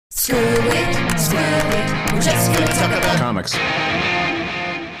Screw it. We're just gonna talk about comics.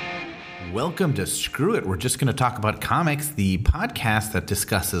 Welcome to Screw It. We're just going to talk about comics, the podcast that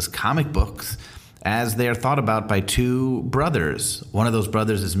discusses comic books as they are thought about by two brothers. One of those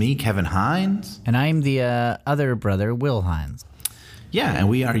brothers is me, Kevin Hines. And I'm the other brother, Will Hines. Yeah, and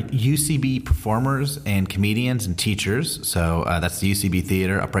we are UCB performers and comedians and teachers. So that's the UCB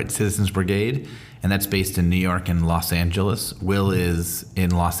Theater, Upright Citizens Brigade, and that's based in New York and Los Angeles. Will is in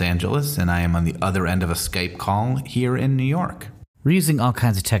Los Angeles, and I am on the other end of a Skype call here in New York. We're using all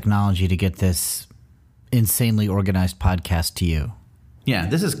kinds of technology to get this insanely organized podcast to you. Yeah,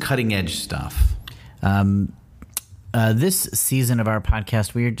 this is cutting-edge stuff. This season of our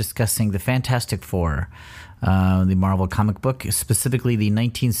podcast, we are discussing the Fantastic Four, the Marvel comic book, specifically the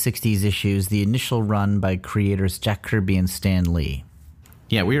 1960s issues, the initial run by creators Jack Kirby and Stan Lee.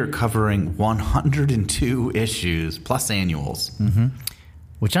 Yeah, we are covering 102 issues plus annuals. Mm-hmm.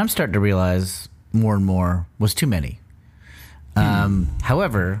 Which I'm starting to realize more and more was too many.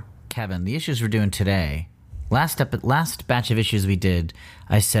 However, Kevin, the issues we're doing today, last batch of issues we did,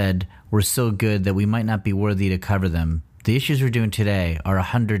 I said were so good that we might not be worthy to cover them. The issues we're doing today are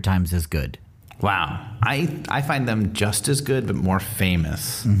 100 times as good. Wow. I find them just as good, but more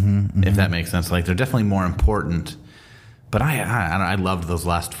famous, if that makes sense. Like, they're definitely more important. But I loved those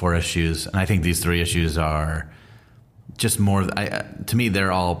last four issues, and I think these three issues are just more, to me,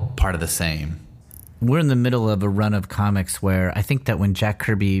 they're all part of the same. We're in the middle of a run of comics where I think that when Jack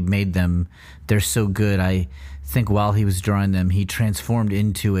Kirby made them, they're so good. I think while he was drawing them, he transformed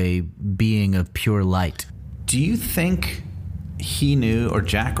into a being of pure light. Do you think he knew, or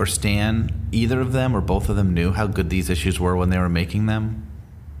Jack or Stan, either of them or both of them knew how good these issues were when they were making them?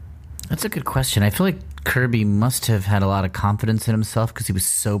 That's a good question. I feel like Kirby must have had a lot of confidence in himself because he was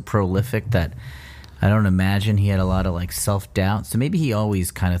so prolific that I don't imagine he had a lot of self-doubt. So maybe he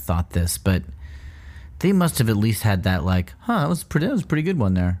always kind of thought this, but they must have at least had that that was a pretty good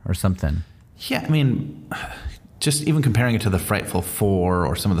one there or something. Yeah, I mean, just even comparing it to the Frightful Four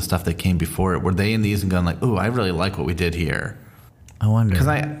or some of the stuff that came before it, were they in these and going ooh, I really like what we did here? I wonder. Because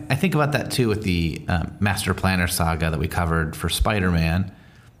I think about that too with the Master Planner saga that we covered for Spider-Man.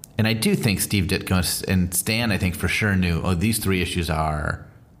 And I do think Steve Ditko and Stan, I think for sure knew, these three issues are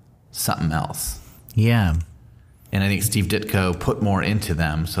something else. Yeah. And I think Steve Ditko put more into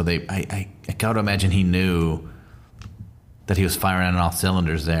them. So I got to imagine he knew that he was firing on all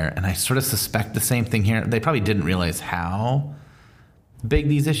cylinders there. And I sort of suspect the same thing here. They probably didn't realize how big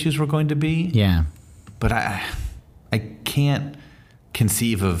these issues were going to be. Yeah. But I can't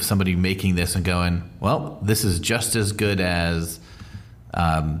conceive of somebody making this and going, well, this is just as good as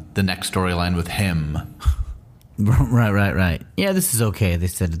the next storyline with him. Right. Yeah, this is okay, they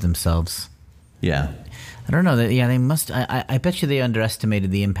said it themselves. Yeah. I don't know. They must. I bet you they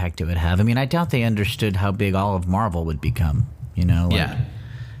underestimated the impact it would have. I mean, I doubt they understood how big all of Marvel would become, Yeah.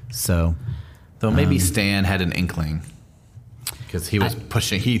 So. Though maybe Stan had an inkling because he was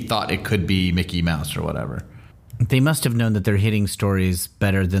pushing. He thought it could be Mickey Mouse or whatever. They must have known that they're hitting stories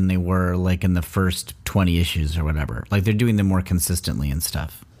better than they were in the first 20 issues or whatever. They're doing them more consistently and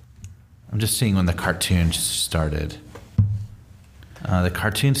stuff. I'm just seeing when the cartoon started. The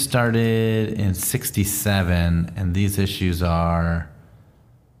cartoon started in 1967, and these issues are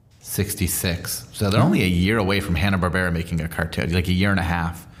 1966. So they're only a year away from Hanna-Barbera making a cartoon, a year and a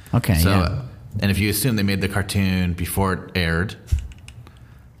half. Okay, so, and if you assume they made the cartoon before it aired,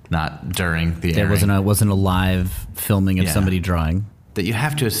 not during the airing. There wasn't a live filming of somebody drawing. That you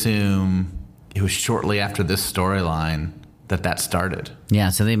have to assume it was shortly after this storyline that started. Yeah,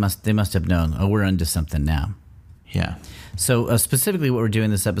 so they must have known, we're onto something now. Yeah. So specifically what we're doing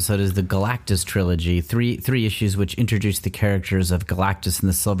this episode is the Galactus trilogy, three issues which introduce the characters of Galactus and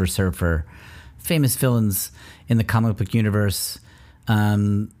the Silver Surfer, famous villains in the comic book universe.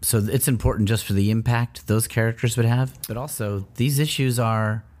 So it's important just for the impact those characters would have, but also these issues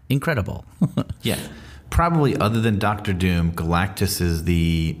are incredible. Yeah. Probably other than Doctor Doom, Galactus is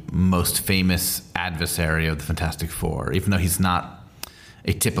the most famous adversary of the Fantastic Four, even though he's not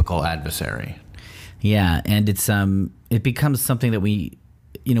a typical adversary. Yeah, and it becomes something that we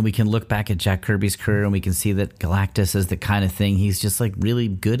can look back at Jack Kirby's career and we can see that Galactus is the kind of thing he's just really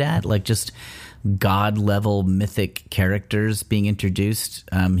good at, just god level mythic characters being introduced.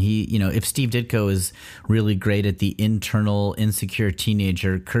 If Steve Ditko is really great at the internal insecure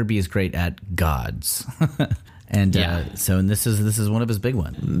teenager, Kirby is great at gods. And this is one of his big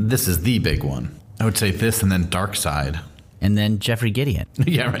ones. This is the big one. I would say this and then Darkseid. And then Jeffrey Gideon.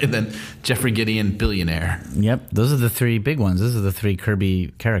 Yeah, right. And then Jeffrey Gideon, billionaire. Yep. Those are the three big ones. Those are the three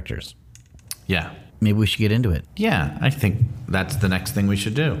Kirby characters. Yeah. maybe we should get into it. Yeah, I think that's the next thing we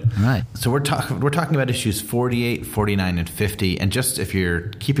should do. All right. So we're talking about issues 48, 49, and 50. And just if you're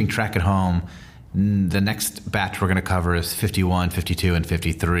keeping track at home, the next batch we're going to cover is 51, 52, and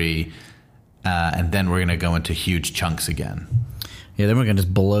 53. And then we're going to go into huge chunks again. Yeah, then we're going to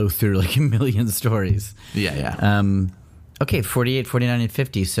just blow through like a million stories. Yeah. Okay, 48, 49, and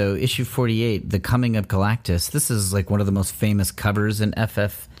 50. So issue 48, The Coming of Galactus. This is like one of the most famous covers in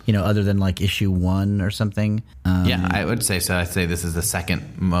FF, other than like issue 1 or something. Yeah, I would say so. I'd say this is the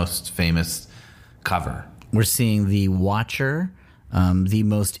second most famous cover. We're seeing the Watcher, the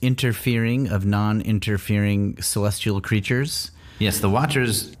most interfering of non-interfering celestial creatures. Yes, the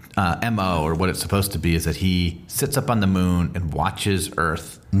Watcher's MO, or what it's supposed to be, is that he sits up on the moon and watches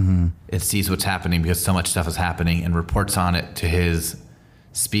Earth and sees what's happening because so much stuff is happening and reports on it to his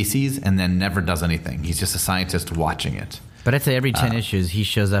species and then never does anything. He's just a scientist watching it. But I'd say every 10 issues, he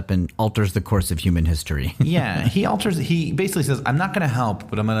shows up and alters the course of human history. Yeah, he basically says, I'm not going to help,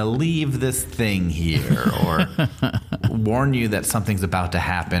 but I'm going to leave this thing here or warn you that something's about to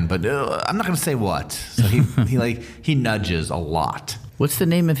happen, but I'm not going to say what. So he nudges a lot. What's the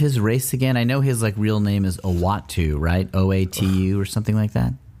name of his race again? I know his real name is Owatu, right? Oatu or something like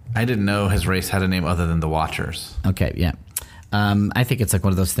that? I didn't know his race had a name other than the Watchers. Okay, yeah. I think it's like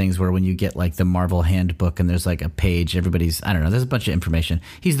one of those things where when you get like the Marvel handbook and there's like a page, there's a bunch of information.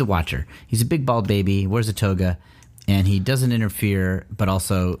 He's the Watcher. He's a big bald baby, wears a toga, and he doesn't interfere, but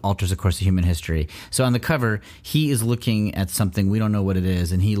also alters the course of human history. So on the cover, he is looking at something, we don't know what it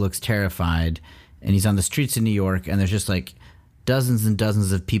is, and he looks terrified, and he's on the streets of New York, and there's just like dozens and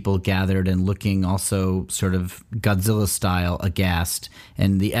dozens of people gathered and looking also sort of Godzilla style aghast.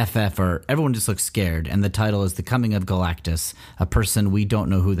 And the everyone just looks scared. And the title is The Coming of Galactus, a person we don't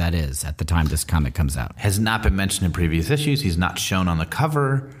know who that is at the time this comic comes out. Has not been mentioned in previous issues. He's not shown on the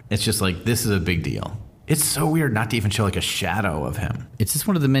cover. It's just like, this is a big deal. It's so weird not to even show like a shadow of him. It's just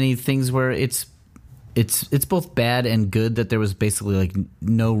one of the many things where it's both bad and good that there was basically like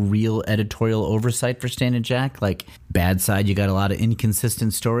no real editorial oversight for Stan and Jack. Like, bad side, you got a lot of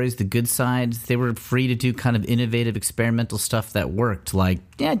inconsistent stories. The good side, they were free to do kind of innovative experimental stuff that worked. Like,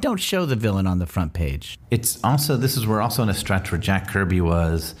 don't show the villain on the front page. We're also in a stretch where Jack Kirby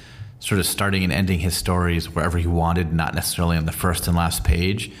was sort of starting and ending his stories wherever he wanted, not necessarily on the first and last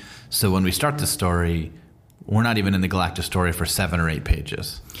page. So when we start the story, we're not even in the Galactus story for 7 or 8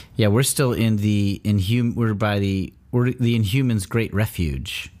 pages. Yeah, we're still in the Inhumans' Great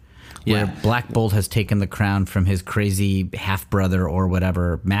Refuge, where Black Bolt has taken the crown from his crazy half-brother or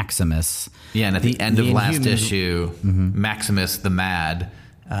whatever, Maximus. Yeah, and at the end of last issue, Maximus the Mad,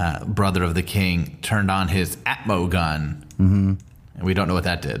 brother of the king, turned on his Atmo gun. And we don't know what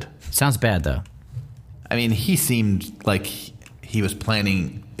that did. Sounds bad, though. I mean, he seemed like he was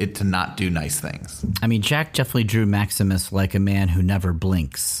planning it to not do nice things. I mean, Jack definitely drew Maximus like a man who never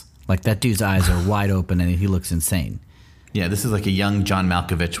blinks. Like, that dude's eyes are wide open and he looks insane. Yeah, this is like a young John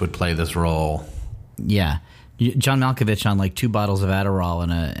Malkovich would play this role. Yeah. John Malkovich on like 2 bottles of Adderall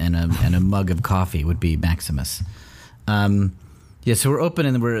and a mug of coffee would be Maximus. So we're open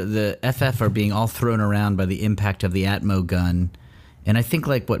and the FF are being all thrown around by the impact of the Atmo gun. And I think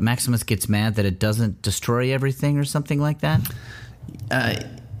like Maximus gets mad that it doesn't destroy everything or something like that.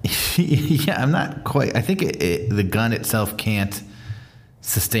 Yeah, I'm not quite. I think the gun itself can't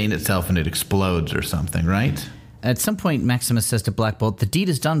sustain itself and it explodes or something, right? At some point, Maximus says to Black Bolt, "The deed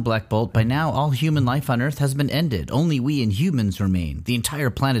is done, Black Bolt. By now, all human life on Earth has been ended. Only we Inhumans remain. The entire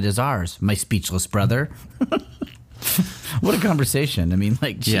planet is ours, my speechless brother." What a conversation. I mean,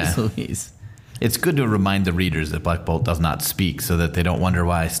 like, jeez Louise. It's good to remind the readers that Black Bolt does not speak so that they don't wonder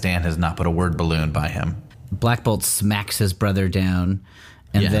why Stan has not put a word balloon by him. Black Bolt smacks his brother down,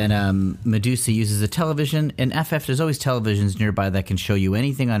 and then Medusa uses a television. In FF, there's always televisions nearby that can show you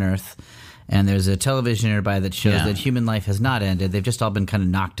anything on Earth, and there's a television nearby that shows that human life has not ended. They've just all been kind of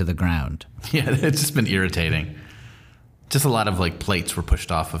knocked to the ground. Yeah, it's just been irritating. Just a lot of like plates were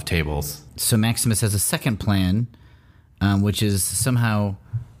pushed off of tables. So Maximus has a second plan, which is somehow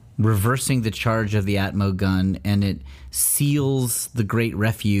reversing the charge of the Atmo gun, and it seals the Great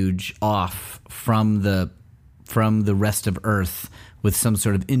Refuge off from the rest of Earth with some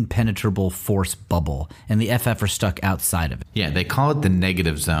sort of impenetrable force bubble, and the FF are stuck outside of it. Yeah, they call it the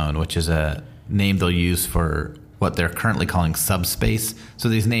negative zone, which is a name they'll use for what they're currently calling subspace. So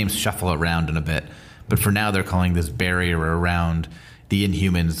these names shuffle around in a bit, but for now they're calling this barrier around the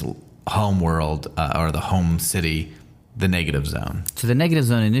Inhumans' home world, or the home city, the negative zone. So the negative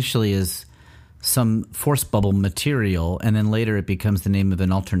zone initially is some force bubble material, and then later it becomes the name of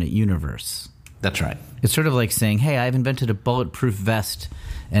an alternate universe. That's right. It's sort of like saying, hey, I've invented a bulletproof vest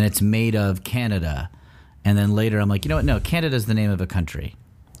and it's made of Canada. And then later I'm like, you know what? No, Canada's the name of a country.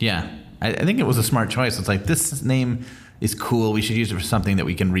 Yeah. I think it was a smart choice. It's like, this name is cool. We should use it for something that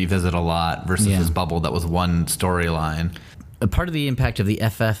we can revisit a lot versus this bubble that was one storyline. A part of the impact of the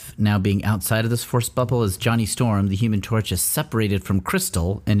FF now being outside of this force bubble is Johnny Storm, the Human Torch, is separated from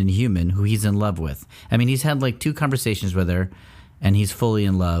Crystal, an Inhuman, who he's in love with. I mean, he's had like 2 conversations with her, and he's fully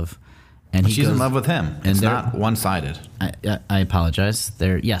in love. And She's in love with him. It's not one-sided. I apologize.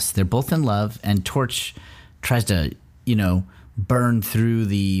 They're both in love, and Torch tries to, burn through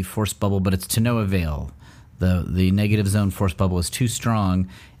the force bubble, but it's to no avail. The negative zone force bubble is too strong,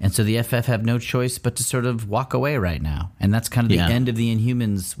 and so the FF have no choice but to sort of walk away right now. And that's kind of the end of the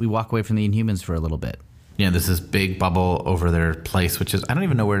Inhumans. We walk away from the Inhumans for a little bit. Yeah, there's this big bubble over their place, which is, I don't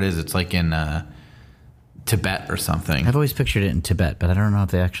even know where it is. It's like in Tibet or something. I've always pictured it in Tibet, but I don't know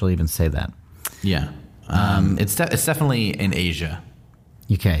if they actually even say that. Yeah. It's definitely in Asia.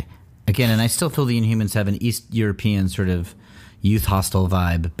 Okay. Again, and I still feel the Inhumans have an East European sort of youth hostile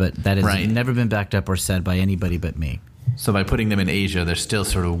vibe, but that has never been backed up or said by anybody but me. So by putting them in Asia, they're still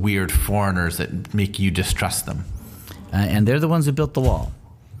sort of weird foreigners that make you distrust them. And they're the ones who built the wall.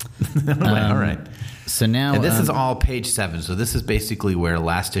 All right. So now... And this is all page 7, so this is basically where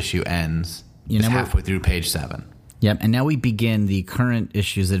last issue ends. It's halfway through page 7. Yep, and now we begin the current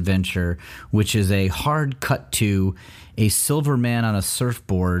issue's adventure, which is a hard cut to a silver man on a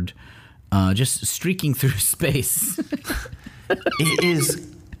surfboard just streaking through space. It is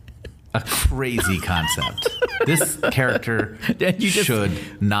a crazy concept. This character should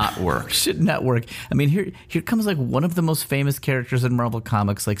not work. Should not work. I mean, here comes like one of the most famous characters in Marvel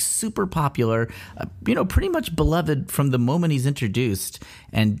Comics, like super popular, pretty much beloved from the moment he's introduced,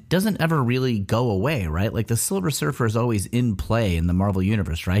 and doesn't ever really go away, right? Like the Silver Surfer is always in play in the Marvel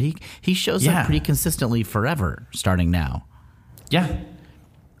Universe, right? He shows up pretty consistently forever, starting now. Yeah.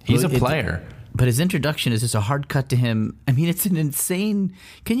 He's a player. But his introduction is just a hard cut to him. I mean, it's an insane...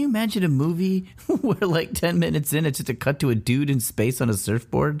 Can you imagine a movie where like 10 minutes in, it's just a cut to a dude in space on a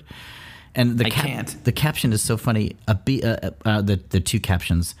surfboard? And I can't. The caption is so funny. The 2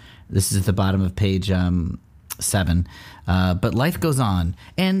 captions. This is at the bottom of page 7. But life goes on,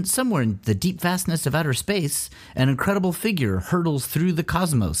 and somewhere in the deep vastness of outer space, an incredible figure hurtles through the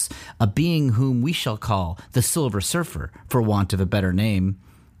cosmos, a being whom we shall call the Silver Surfer, for want of a better name.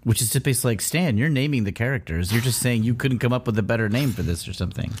 Which is just basically like, Stan, you're naming the characters. You're just saying you couldn't come up with a better name for this or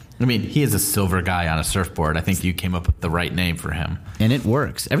something. I mean, he is a silver guy on a surfboard. I think you came up with the right name for him. And it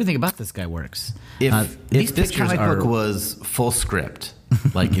works. Everything about this guy works. If this comic book was full script,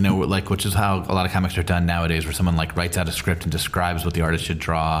 like, which is how a lot of comics are done nowadays, where someone like writes out a script and describes what the artist should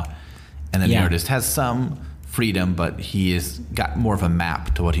draw, and then the artist has some freedom, but he has got more of a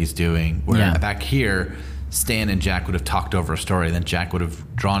map to what he's doing. Where back here, Stan and Jack would have talked over a story, then Jack would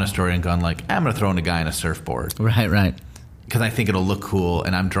have drawn a story and gone like, I'm going to throw in a guy on a surfboard. Right. Because I think it'll look cool,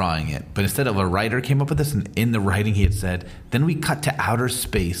 and I'm drawing it. But instead of a writer came up with this, and in the writing he had said, then we cut to outer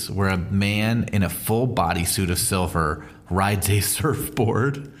space where a man in a full bodysuit of silver rides a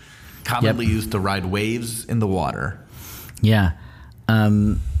surfboard, commonly used to ride waves in the water. Yeah.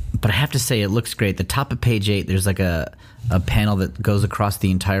 But I have to say, it looks great. The top of page 8, there's like a panel that goes across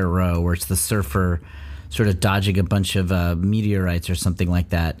the entire row where it's the surfer sort of dodging a bunch of meteorites or something like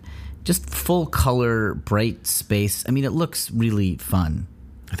that. Just full color, bright space. I mean, it looks really fun.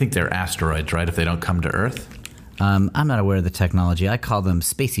 I think they're asteroids, right, if they don't come to Earth? I'm not aware of the technology. I call them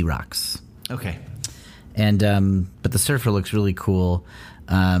spacey rocks. Okay. And but the surfer looks really cool.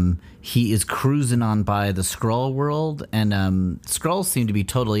 He is cruising on by the Skrull world, and Skrulls seem to be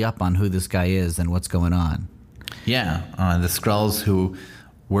totally up on who this guy is and what's going on. Yeah, the Skrulls who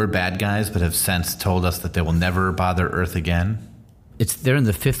were bad guys but have since told us that they will never bother Earth again. They're in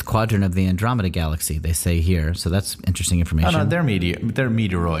the 5th quadrant of the Andromeda Galaxy, they say here, so that's interesting information. Oh, no, they're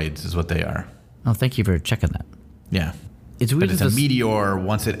meteoroids is what they are. Oh, thank you for checking that. Yeah. It's weird. But it's a meteor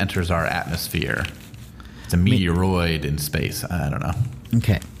once it enters our atmosphere. It's a meteoroid in space. I don't know.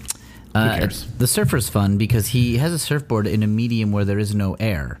 Okay. Who cares? The surfer's fun because he has a surfboard in a medium where there is no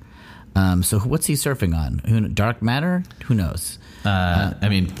air. So what's he surfing on? Dark matter? Who knows? I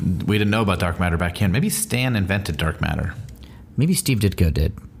mean, we didn't know about dark matter back then. Maybe Stan invented dark matter. Maybe Steve Ditko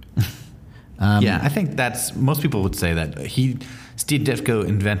did. Yeah, I think most people would say that Steve Ditko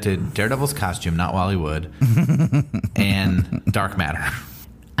invented Daredevil's costume, not Wally Wood, and dark matter.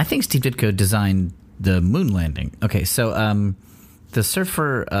 I think Steve Ditko designed the moon landing. Okay, so the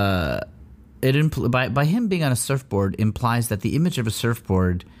surfer, by him being on a surfboard implies that the image of a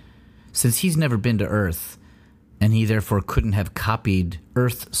surfboard, since he's never been to Earth, and he therefore couldn't have copied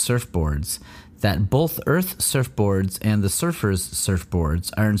Earth surfboards, that both Earth surfboards and the surfers'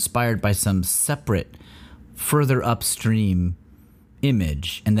 surfboards are inspired by some separate, further upstream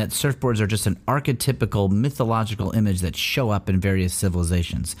image, and that surfboards are just an archetypical mythological image that show up in various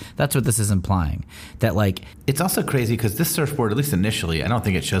civilizations. That's what this is implying. That, like, It's also crazy because this surfboard, at least initially, I don't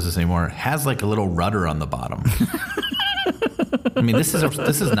think it shows this anymore, has like a little rudder on the bottom. I mean, this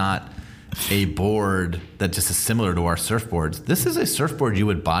is not a board that just is similar to our surfboards. This is a surfboard you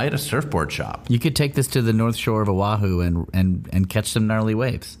would buy at a surfboard shop. you could take this to the North Shore of Oahu and catch some gnarly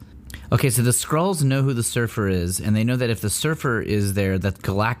waves. Okay, so the Skrulls know who the surfer is, and they know that if the surfer is there, that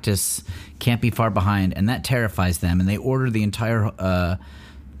Galactus can't be far behind, and that terrifies them. And they order the entire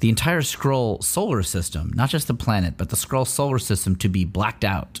Skrull solar system, not just the planet, but the Skrull solar system, to be blacked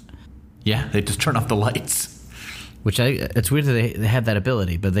out. Yeah, they just turn off the lights. It's weird that they have that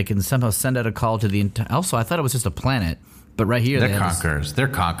ability, but they can somehow send out a call to the entire. Also, I thought it was just a planet, but right here They're conquerors. They're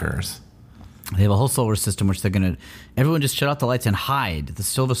conquerors. They have a whole solar system which they're going to... Everyone just shut off the lights and hide. The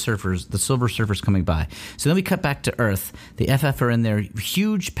Silver Surfers coming by. So then we cut back to Earth. The FF are in their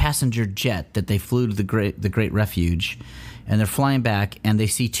huge passenger jet that they flew to the Great Refuge. And they're flying back, and they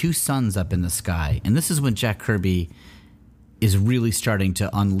see two suns up in the sky. And this is when Jack Kirby is really starting to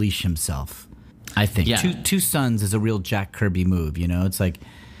unleash himself, I think. Yeah. Two suns is a real Jack Kirby move, you know? It's like...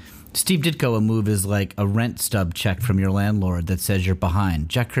 Steve Ditko, a move is like a rent stub check from your landlord that says you're behind.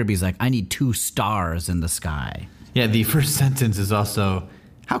 Jack Kirby's like, I need 2 stars in the sky. Yeah, the first sentence is also,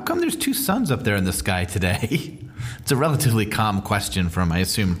 how come there's 2 suns up there in the sky today? It's a relatively calm question from, I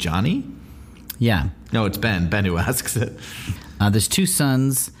assume, Johnny? Yeah. No, it's Ben who asks it. There's 2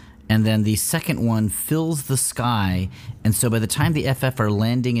 suns, and then the second one fills the sky. And so by the time the FF are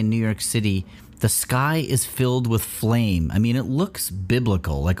landing in New York City, the sky is filled with flame. I mean, it looks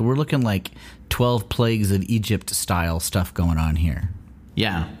biblical. Like, we're looking like 12 plagues of Egypt style stuff going on here.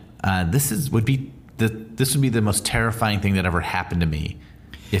 Yeah, this would be the most terrifying thing that ever happened to me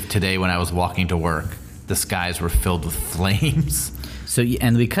if today when I was walking to work, the skies were filled with flames. So,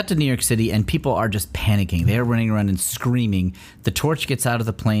 and we cut to New York City, and people are just panicking. They're running around and screaming. The Torch gets out of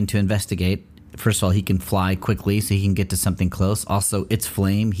the plane to investigate. First of all, he can fly quickly, so he can get to something close. Also, it's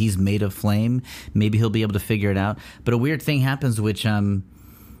flame. He's made of flame. Maybe he'll be able to figure it out. But a weird thing happens, which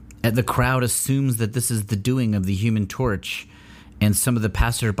the crowd assumes that this is the doing of the Human Torch, and some of the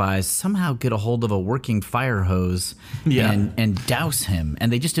passerbys somehow get a hold of a working fire hose and douse him. And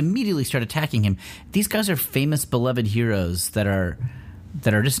they just immediately start attacking him. These guys are famous, beloved heroes that are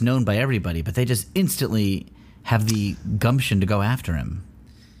just known by everybody, but they just instantly have the gumption to go after him.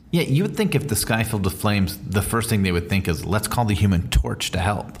 Yeah, you would think if the sky filled with flames, the first thing they would think is, let's call the Human Torch to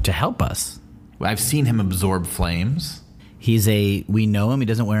help. To help us. I've seen him absorb flames. We know him. He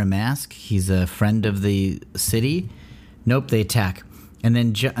doesn't wear a mask. He's a friend of the city. Nope, they attack. And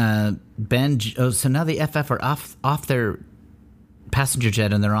then so now the FF are off their passenger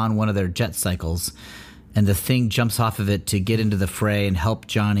jet, and they're on one of their jet cycles. And the Thing jumps off of it to get into the fray and help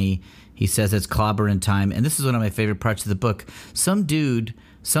Johnny. He says it's clobbering time. And this is one of my favorite parts of the book. Some dude...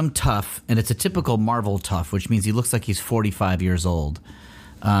 Some tough, and it's a typical Marvel tough, which means he looks like he's 45 years old.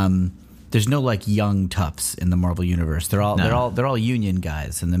 There's no like young toughs in the Marvel universe. They're all union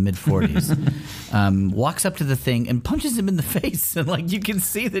guys in the mid 40s. Walks up to the Thing and punches him in the face, and like you can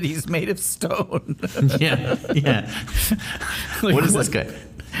see that he's made of stone. Yeah. Like, what is this guy?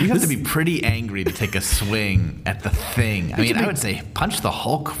 You have to be pretty angry to take a swing at the Thing. I mean, I would say punch the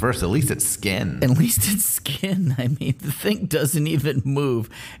Hulk first. At least it's skin. At least it's skin. I mean, the Thing doesn't even move.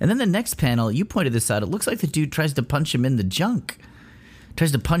 And then the next panel, you pointed this out. It looks like the dude tries to punch him in the junk.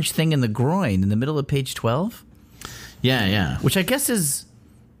 Tries to punch Thing in the groin in the middle of page 12. Yeah. Which I guess it's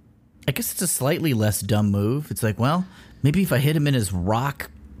a slightly less dumb move. It's like, well, maybe if I hit him in his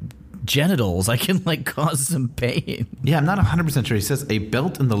rock genitals, I can like cause some pain. Yeah, I'm not 100% sure. He says a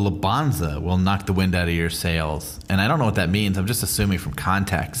belt in the Labanza will knock the wind out of your sails. And I don't know what that means. I'm just assuming from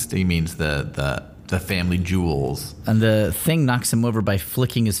context he means the family jewels. And the Thing knocks him over by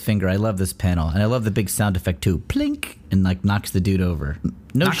flicking his finger. I love this panel. And I love the big sound effect too. Plink! And like knocks the dude over.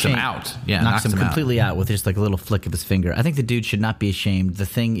 Knocks him out. Yeah, knocks him completely out with just like a little flick of his finger. I think the dude should not be ashamed. The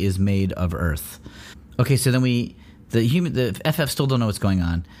Thing is made of earth. Okay, so then the FF still don't know what's going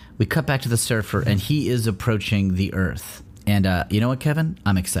on. We cut back to the surfer, and he is approaching the Earth. And you know what, Kevin?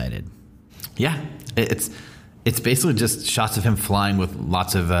 I'm excited. Yeah, it's basically just shots of him flying with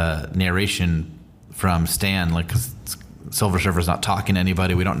lots of narration from Stan. Like, 'cause Silver Surfer's not talking to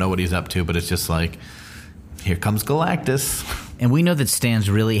anybody. We don't know what he's up to, but it's just like, here comes Galactus. And we know that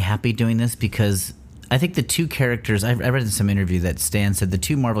Stan's really happy doing this because I think the two characters, I read in some interview that Stan said the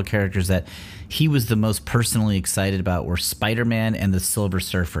two Marvel characters that he was the most personally excited about were Spider-Man and the Silver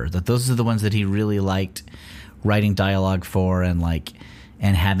Surfer. That those are the ones that he really liked writing dialogue for and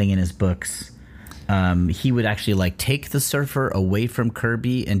having in his books. He would actually like take the Surfer away from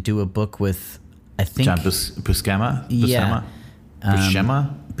Kirby and do a book with, I think, John Buscema? Yeah.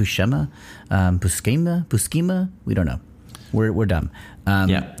 Buscema? Buscema? We don't know. We're dumb.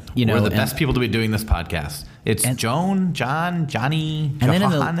 Yeah. We're the best people to be doing this podcast. It's Johnny, and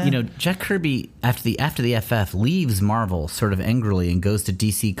then Jack Kirby after the FF leaves Marvel sort of angrily and goes to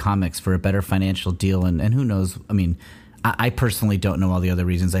DC Comics for a better financial deal, and who knows? I mean, I personally don't know all the other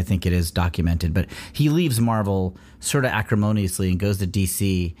reasons. I think it is documented, but he leaves Marvel sort of acrimoniously and goes to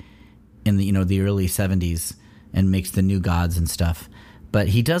DC in the early 70s and makes the New Gods and stuff. But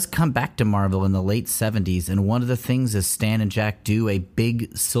he does come back to Marvel in the late 70s, and one of the things is Stan and Jack do a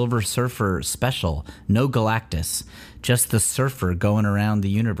big Silver Surfer special. No Galactus, just the Surfer going around the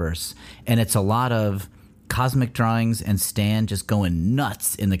universe. And it's a lot of cosmic drawings and Stan just going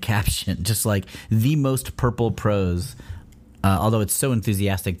nuts in the caption, just like the most purple prose. Although it's so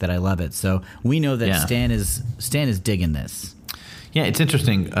enthusiastic that I love it. So we know that Stan is digging this. Yeah, it's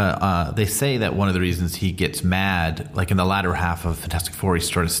interesting. They say that one of the reasons he gets mad, like in the latter half of Fantastic Four, he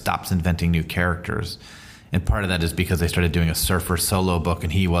sort of stops inventing new characters. And part of that is because they started doing a Surfer solo book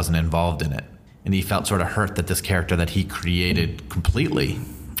and he wasn't involved in it. And he felt sort of hurt that this character that he created completely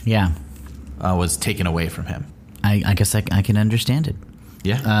was taken away from him. I guess I can understand it.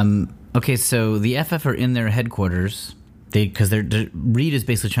 Yeah. Okay, so the FF are in their headquarters. Because Reed is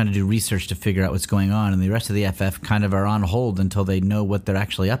basically trying to do research to figure out what's going on, and the rest of the FF kind of are on hold until they know what they're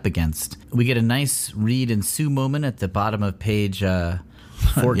actually up against. We get a nice Reed and Sue moment at the bottom of page 14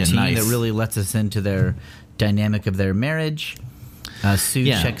 that really lets us into their dynamic of their marriage. Sue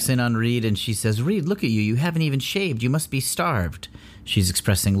checks in on Reed, and she says, "Reed, look at you. You haven't even shaved. You must be starved." She's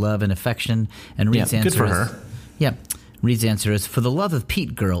expressing love and affection, and Reed's answer good for is, her. Yeah. Reed's answer is, "For the love of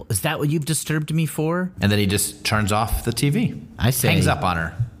Pete, girl, is that what you've disturbed me for?" And then he just turns off the TV. Hangs up on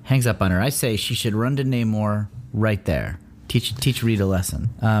her. I say she should run to Namor right there. Teach Reed a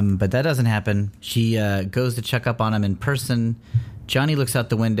lesson. But that doesn't happen. She goes to check up on him in person. Johnny looks out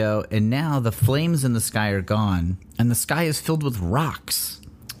the window, and now the flames in the sky are gone, and the sky is filled with rocks.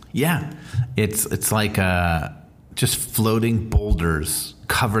 Yeah. It's like just floating boulders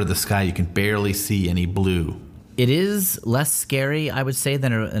cover the sky. You can barely see any blue. It is less scary, I would say,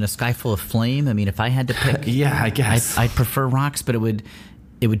 than in a sky full of flame. I mean, if I had to pick, I guess I'd prefer rocks, but it would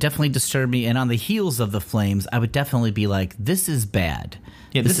definitely disturb me. And on the heels of the flames, I would definitely be like, "This is bad.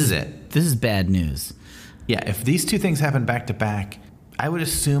 Yeah, this is it. This is bad news." Yeah, if these two things happen back to back, I would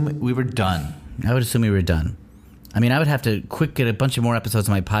assume we were done. I mean, I would have to get a bunch of more episodes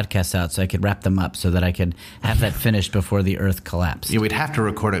of my podcast out so I could wrap them up so that I could have that finished before the Earth collapsed. Yeah, we'd have to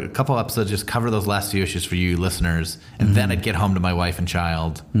record a couple episodes, just cover those last few issues for you listeners, and then I'd get home to my wife and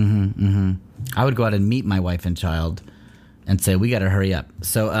child. I would go out and meet my wife and child and say, "We got to hurry up."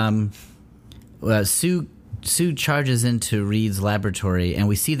 So Sue charges into Reed's laboratory, and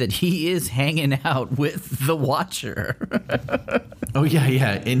we see that he is hanging out with the Watcher. Oh,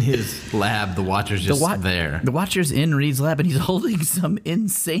 yeah. In his lab, the Watcher's just there. The Watcher's in Reed's lab, and he's holding some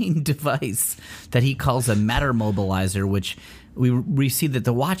insane device that he calls a matter mobilizer, which we see that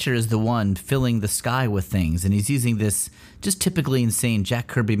the Watcher is the one filling the sky with things, and he's using this just typically insane Jack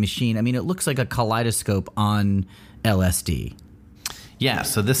Kirby machine. I mean, it looks like a kaleidoscope on LSD. Yeah,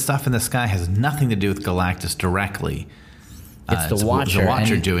 so this stuff in the sky has nothing to do with Galactus directly. It's the Watcher. The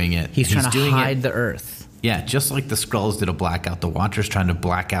Watcher doing it. He's trying to hide the Earth. Yeah, just like the Skrulls did a blackout, the Watcher's trying to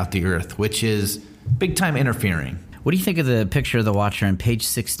black out the Earth, which is big time interfering. What do you think of the picture of the Watcher on page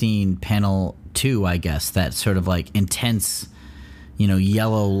 16, panel 2, I guess? That sort of like intense,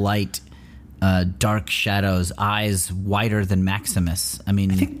 yellow light, dark shadows, eyes wider than Maximus. I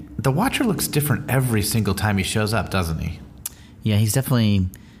think the Watcher looks different every single time he shows up, doesn't he? Yeah, he's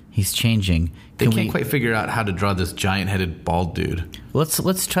changing. They can't quite figure out how to draw this giant-headed bald dude.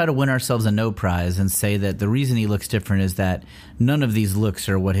 Let's try to win ourselves a no prize and say that the reason he looks different is that none of these looks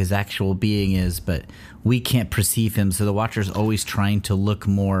are what his actual being is, but we can't perceive him, so the Watcher's always trying to look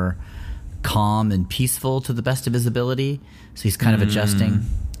more calm and peaceful to the best of his ability, so he's kind of adjusting.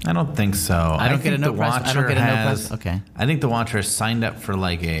 I don't think so. I don't get a no prize. Okay. I think the Watcher has signed up for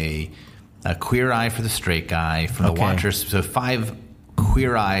like a Queer Eye for the straight guy from the Watchers. So 5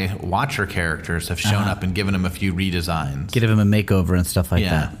 Queer Eye Watcher characters have shown up and given him a few redesigns. Give him a makeover and stuff like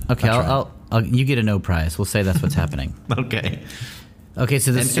that. Okay, I'll you get a no prize. We'll say that's what's happening. Okay. Okay,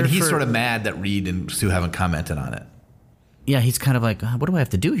 so and he's sort of mad that Reed and Sue haven't commented on it. Yeah, he's kind of like, what do I have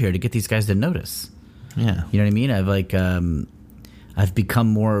to do here to get these guys to notice? Yeah. You know what I mean? I've become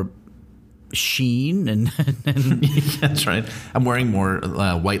more sheen and That's right. I'm wearing more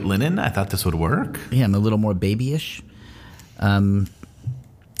white linen. I thought this would work. yeah, I'm a little more babyish.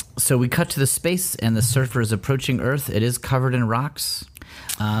 So we cut to the space, and the surfer is approaching Earth. It is covered in rocks,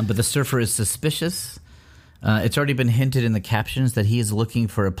 but the surfer is suspicious. It's already been hinted in the captions that he is looking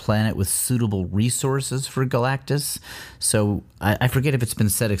for a planet with suitable resources for Galactus. So I forget if it's been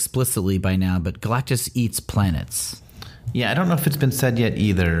said explicitly by now, but Galactus eats planets. Yeah, I don't know if it's been said yet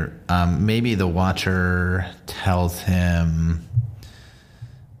either. Maybe the Watcher tells him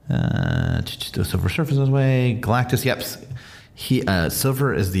the Silver Surface away. Galactus, yep.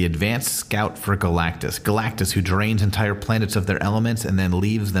 Silver is the advanced scout for Galactus. Galactus, who drains entire planets of their elements and then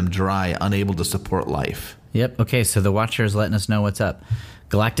leaves them dry, unable to support life. Yep. Okay, so the Watcher is letting us know what's up.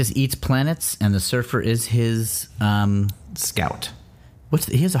 Galactus eats planets, and the surfer is his Scout.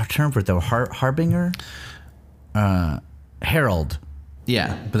 He has a term for it though. Harbinger, herald.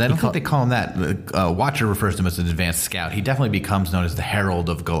 Yeah, but I don't think they call him that. Watcher refers to him as an advanced scout. He definitely becomes known as the Herald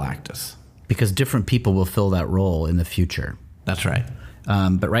of Galactus. Because different people will fill that role in the future. That's right.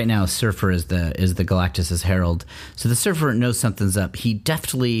 But right now, Surfer is the Galactus's herald. So the surfer knows something's up. He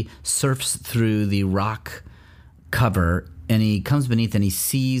deftly surfs through the rock cover, and he comes beneath and he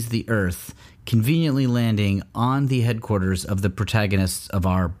sees the Earth, conveniently landing on the headquarters of the protagonists of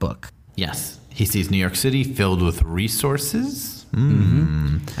our book. Yes. He sees New York City filled with resources.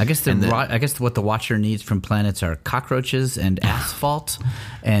 I guess what the Watcher needs from planets are cockroaches and asphalt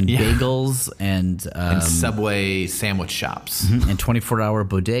and bagels and Subway sandwich shops. and 24-hour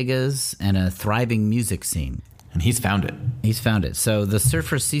bodegas and a thriving music scene. And he's found it. He's found it. So the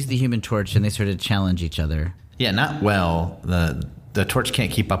surfer sees the Human Torch and they sort of challenge each other. Yeah, not well. The Torch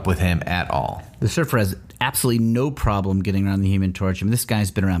can't keep up with him at all. The surfer has absolutely no problem getting around the Human Torch. I mean, this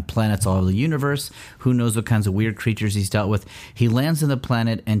guy's been around planets all over the universe. Who knows what kinds of weird creatures he's dealt with. He lands on the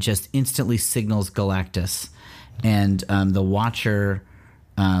planet and just instantly signals Galactus. And the Watcher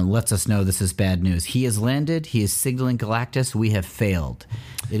lets us know this is bad news. He has landed. He is signaling Galactus. We have failed.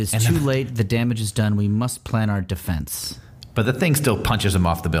 It is too late. The damage is done. We must plan our defense. But the thing still punches him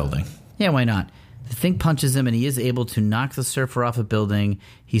off the building. Yeah, why not? The thing punches him, and he is able to knock the surfer off a building.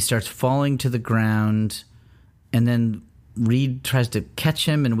 He starts falling to the ground, and then Reed tries to catch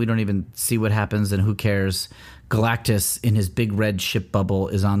him, and we don't even see what happens, and who cares? Galactus, in his big red ship bubble,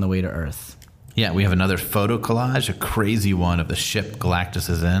 is on the way to Earth. Yeah, we have another photo collage, a crazy one of the ship Galactus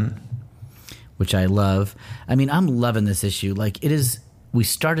is in. Which I love. I mean, I'm loving this issue. Like, it is... We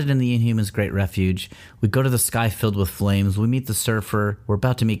started in the Inhumans' Great Refuge. We go to the sky filled with flames. We meet the Surfer. We're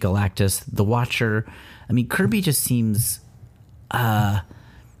about to meet Galactus, the Watcher. I mean, Kirby just seems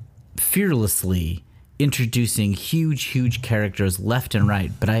fearlessly introducing huge characters left and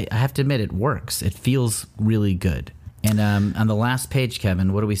right. But I have to admit, it works. It feels really good. And on the last page,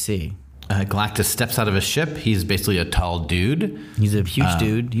 Kevin, what do we see? Galactus steps out of his ship. He's basically a tall dude. He's a huge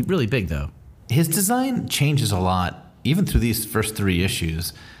dude. He's really big, though. His design changes a lot. Even through these first 3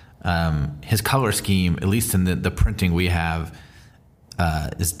 issues, his color scheme, at least in the printing we have,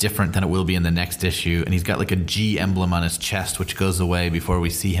 is different than it will be in the next issue. And he's got like a G emblem on his chest, which goes away before we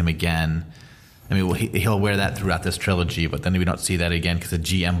see him again. I mean, he'll wear that throughout this trilogy, but then we don't see that again because a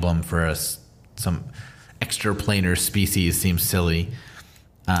G emblem for some extraplanar species seems silly.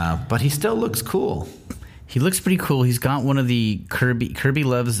 But he still looks cool. He looks pretty cool. He's got one of the Kirby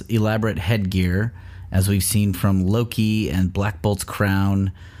loves elaborate headgear, as we've seen from Loki and Black Bolt's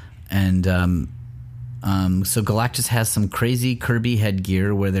crown. And so Galactus has some crazy Kirby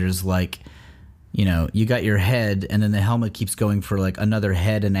headgear where there's like, you know, you got your head and then the helmet keeps going for like another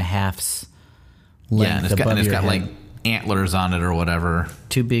head and a half's length above it's your got head. like antlers on it or whatever.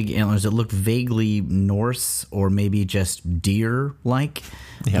 2 big antlers that look vaguely Norse or maybe just deer-like.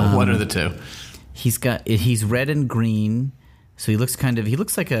 Yeah, what are the two? He's red and green. So he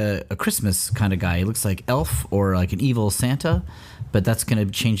looks like a Christmas kind of guy. He looks like Elf or like an evil Santa, but that's going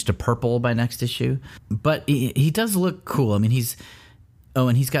to change to purple by next issue. But he does look cool. I mean, he's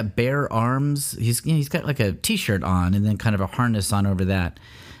got bare arms. He's got like a t-shirt on and then kind of a harness on over that.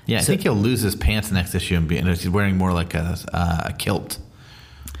 Yeah, I think he'll lose his pants next issue and he's wearing more like a kilt.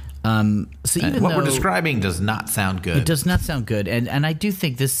 So even what we're describing does not sound good. It does not sound good. And I do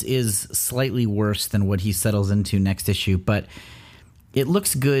think this is slightly worse than what he settles into next issue, but it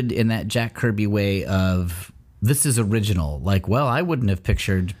looks good in that Jack Kirby way of this is original. Like, well, I wouldn't have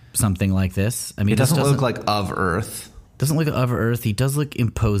pictured something like this. I mean, it doesn't look like of Earth. Doesn't look of Earth. He does look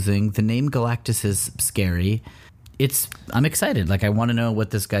imposing. The name Galactus is scary. I'm excited. Like, I want to know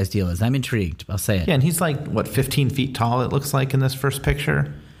what this guy's deal is. I'm intrigued. I'll say it. Yeah, and he's like, 15 feet tall, it looks like in this first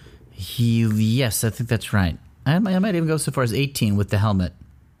picture? Yes, I think that's right. I might even go so far as 18 with the helmet.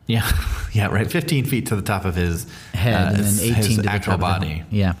 Yeah, yeah, right. 15 feet to the top of his Head, and then 18 his to the actual top of the body.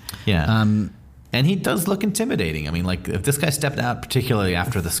 helmet. Yeah. Yeah. And he does look intimidating. I mean, like, if this guy stepped out, particularly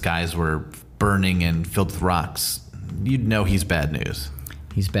after the skies were burning and filled with rocks, you'd know he's bad news.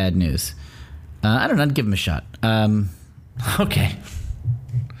 He's bad news. I don't know. I'd give him a shot. Okay.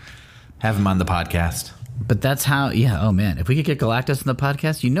 Have him on the podcast. But that's how, oh man, if we could get Galactus on the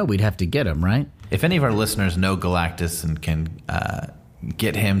podcast, we'd have to get him, right? If any of our listeners know Galactus and can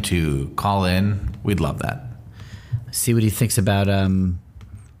get him to call in, we'd love that. See what he thinks about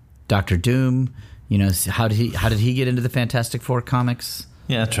Doctor Doom. How did he get into the Fantastic Four comics?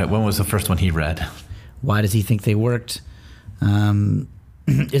 Yeah, that's right. When was the first one he read? Why does he think they worked? Isn't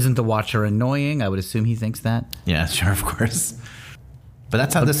the Watcher annoying? I would assume he thinks that. Yeah, sure, of course. But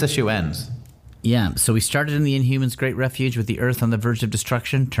that's how this issue ends. Yeah, so we started in the Inhumans' Great Refuge with the Earth on the verge of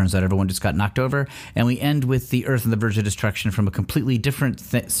destruction. Turns out everyone just got knocked over. And we end with the Earth on the verge of destruction from a completely different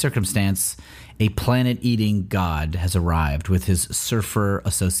circumstance. A planet-eating god has arrived with his surfer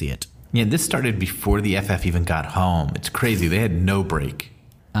associate. Yeah, this started before the FF even got home. It's crazy. They had no break.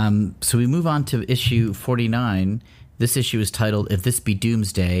 So we move on to issue 49. This issue is titled If This Be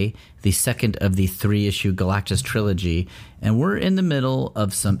Doomsday, the second of the 3-issue Galactus trilogy. And we're in the middle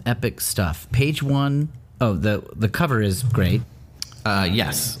of some epic stuff. Page 1, the cover is great.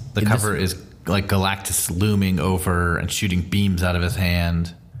 Yes, the cover is like Galactus looming over and shooting beams out of his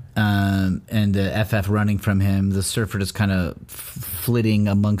hand. And the FF running from him. The surfer just kind of flitting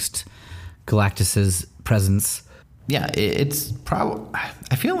amongst Galactus's presence. Yeah, it's probably...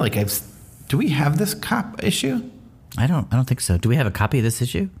 I feel like do we have this issue? I don't think so. Do we have a copy of this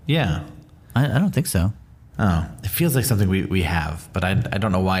issue? Yeah. I don't think so. Oh, it feels like something we have, but I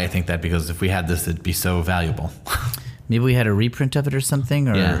don't know why I think that, because if we had this, it'd be so valuable. Maybe we had a reprint of it or something,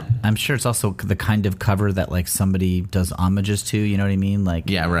 or yeah. I'm sure it's also the kind of cover that like somebody does homages to, you know what I mean? Like,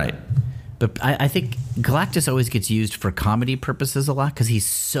 yeah, right. But I think Galactus always gets used for comedy purposes a lot because he's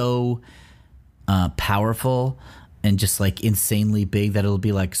so powerful and just like insanely big that it'll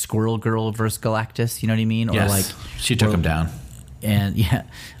be like Squirrel Girl versus Galactus, you know what I mean? Yes. Or like she took him down. And yeah,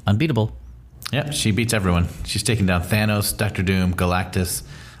 unbeatable. Yep, she beats everyone. She's taking down Thanos, Doctor Doom, Galactus,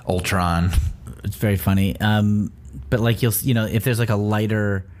 Ultron. It's very funny. But like if there's like a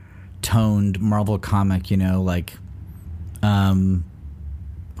lighter toned Marvel comic, like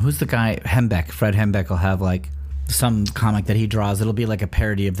who's the guy? Fred Hembeck will have like some comic that he draws. It'll be like a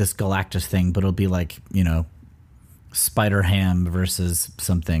parody of this Galactus thing, but it'll be like, Spider-Ham versus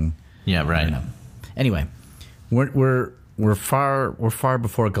something. Yeah, right. Anyway, we're far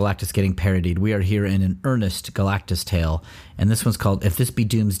before Galactus getting parodied. We are here in an earnest Galactus tale, and this one's called If This Be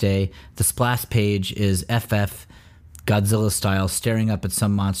Doomsday. The splash page is FF Godzilla style, staring up at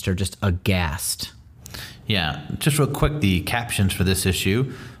some monster, just aghast. Yeah, just real quick, the captions for this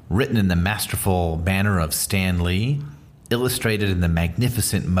issue, written in the masterful manner of Stan Lee, illustrated in the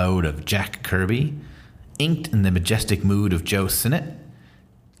magnificent mode of Jack Kirby, inked in the majestic mood of Joe Sinnott,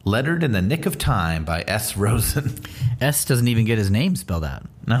 lettered in the nick of time by S. Rosen. S doesn't even get his name spelled out.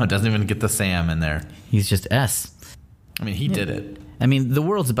 No, it doesn't even get the Sam in there. He's just S. I mean, he did it. I mean, the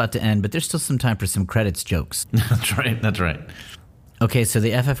world's about to end, but there's still some time for some credits jokes. That's right. Okay, so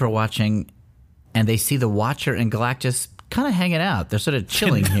the FF are watching, and they see the Watcher and Galactus kind of hanging out. They're sort of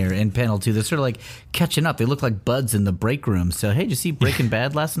chilling here in panel 2. They're sort of like catching up. They look like buds in the break room. So, hey, did you see Breaking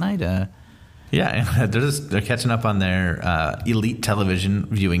Bad last night? Yeah, they're catching up on their elite television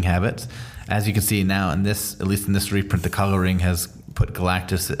viewing habits. As you can see now, at least in this reprint, the coloring has put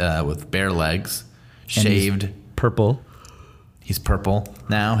Galactus with bare legs, shaved. He's purple. He's purple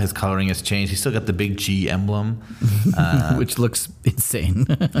now. His coloring has changed. He's still got the big G emblem, which looks insane.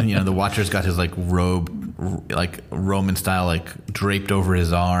 And the Watcher's got his like robe, like Roman style, like draped over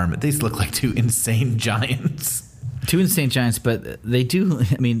his arm. These look like two insane giants. Two insane giants, but they do.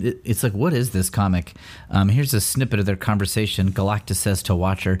 I mean, it's like, what is this comic? Here's a snippet of their conversation. Galactus says to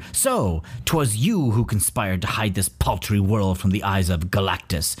Watcher, "So, 'twas you who conspired to hide this paltry world from the eyes of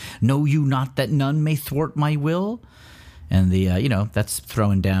Galactus. Know you not that none may thwart my will?" And that's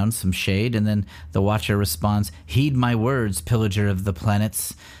throwing down some shade. And then the Watcher responds, "Heed my words, pillager of the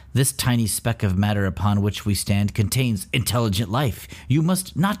planets. This tiny speck of matter upon which we stand contains intelligent life. You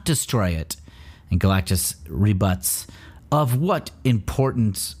must not destroy it." And Galactus rebuts, Of what import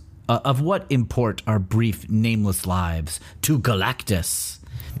are brief, nameless lives to Galactus?"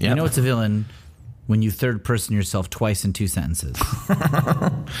 Yep. You know it's a villain when you third person yourself twice in 2 sentences.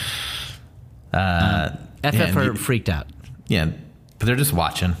 FF are freaked out. Yeah, but they're just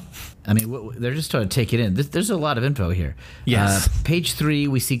watching. I mean, they're just trying to take it in. There's a lot of info here. Yes. Page 3,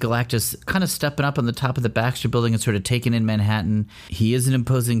 we see Galactus kind of stepping up on the top of the Baxter Building and sort of taking in Manhattan. He is an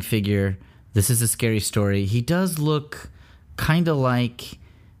imposing figure. This is a scary story. He does look kind of like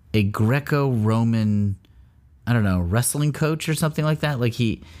a Greco-Roman, I don't know, wrestling coach or something like that. Like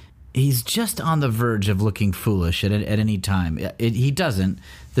he's just on the verge of looking foolish at any time. He doesn't.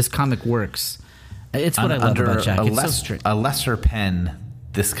 This comic works. It's what I love about Jack. A lesser pen,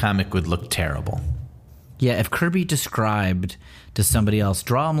 this comic would look terrible. Yeah, if Kirby described to somebody else,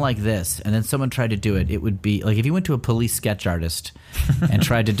 draw him like this, and then someone tried to do it, it would be like if you went to a police sketch artist and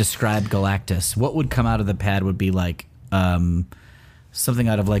tried to describe Galactus, what would come out of the pad would be like something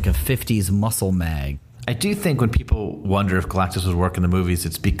out of like a 50s muscle mag. I do think when people wonder if Galactus would work in the movies,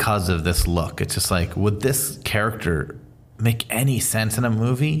 it's because of this look. It's just like, would this character make any sense in a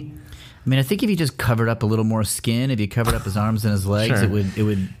movie? I mean, I think if you just covered up a little more skin, if you covered up his arms and his legs, Sure.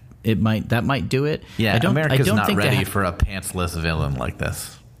 that might do it. Yeah, America's I don't not think ready for a pantsless villain like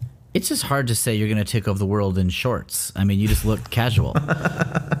this. It's just hard to say you're going to take over the world in shorts. I mean, you just look casual.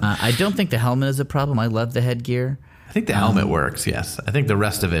 I don't think the helmet is a problem. I love the headgear. I think the helmet works, yes. I think the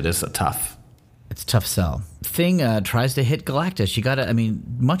rest of it is tough. It's a tough sell. Thing tries to hit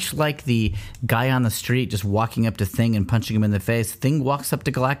Galactus. Much like the guy on the street just walking up to Thing and punching him in the face, Thing walks up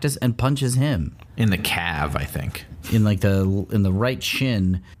to Galactus and punches him. In the calf, I think. In the right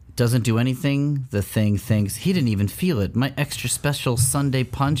shin. Doesn't do anything. The Thing thinks he didn't even feel it. My extra special Sunday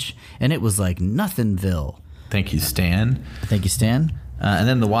punch, and it was like nothingville. Thank you, Stan. Thank you, Stan. And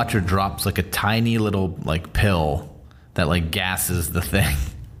then the Watcher drops like a tiny little like pill that like gasses the Thing.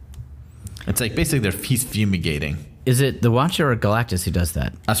 It's like basically he's fumigating. Is it the Watcher or Galactus who does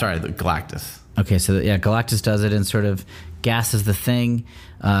that? Sorry, the Galactus. Okay, so yeah, Galactus does it and sort of gasses the Thing.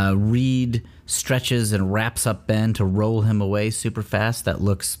 Reed stretches and wraps up Ben to roll him away super fast. That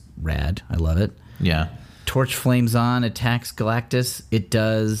looks rad. I love it. Yeah. Torch flames on, attacks Galactus. It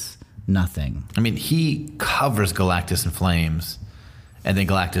does nothing. I mean, he covers Galactus in flames, and then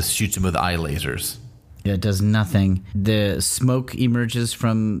Galactus shoots him with eye lasers. Yeah, it does nothing. The smoke emerges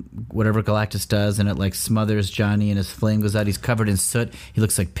from whatever Galactus does, and it like smothers Johnny, and his flame goes out. He's covered in soot. He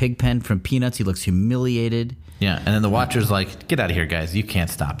looks like Pigpen from Peanuts. He looks humiliated. Yeah, and then the Watcher's like, get out of here, guys. You can't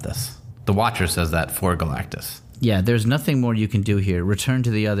stop this. The Watcher says that for Galactus. Yeah, there's nothing more you can do here. Return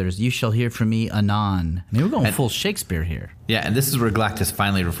to the others. You shall hear from me anon. I mean, we're going full Shakespeare here. Yeah, and this is where Galactus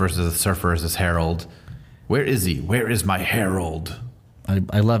finally refers to the Surfer as his herald. Where is he? Where is my herald?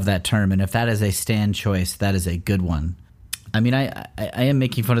 I love that term, and if that is a Stan choice, that is a good one. I mean, I am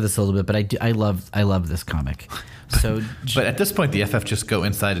making fun of this a little bit, but I love this comic. So, but at this point, the FF just go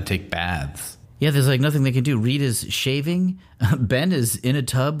inside and take baths. Yeah, there's like nothing they can do. Reed is shaving. Ben is in a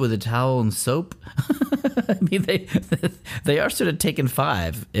tub with a towel and soap. I mean, they are sort of taking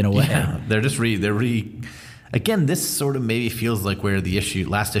five in a way. Yeah, they're just again, this sort of maybe feels like where the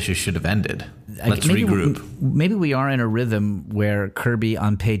last issue should have ended. Let's regroup. Maybe we are in a rhythm where Kirby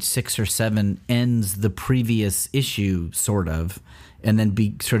on page 6 or 7 ends the previous issue, sort of, and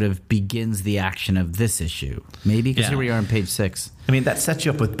then sort of begins the action of this issue. Maybe, because here we are on page 6. I mean, that sets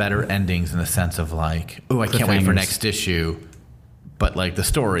you up with better endings in the sense of like, oh, I can't wait for next issue. But like the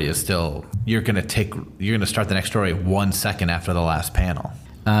story is still, you're going to start the next story 1 second after the last panel.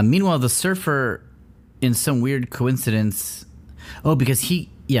 Meanwhile, the Surfer, in some weird coincidence, because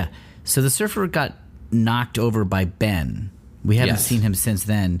so the Surfer got knocked over by Ben. We haven't seen him since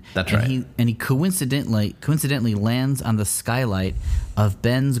then. That's right. And he coincidentally lands on the skylight of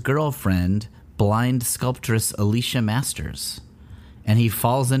Ben's girlfriend, blind sculptress Alicia Masters. And he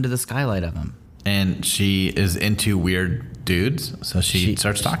falls into the skylight of him. And she is into weird dudes, so she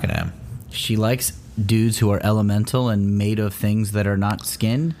starts talking to him. She likes dudes who are elemental and made of things that are not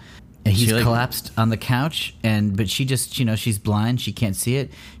skin. And he's collapsed on the couch, but she just, she's blind. She can't see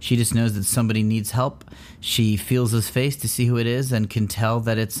it. She just knows that somebody needs help. She feels his face to see who it is and can tell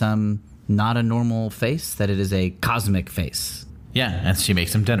that it's not a normal face, that it is a cosmic face. Yeah, and she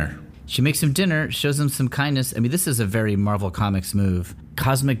makes him dinner. Shows him some kindness. I mean, this is a very Marvel Comics move.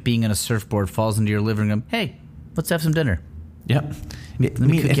 Cosmic being on a surfboard falls into your living room. Hey, let's have some dinner. Yep. I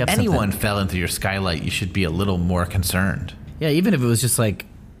mean, if anyone fell into your skylight, you should be a little more concerned. Yeah, even if it was just like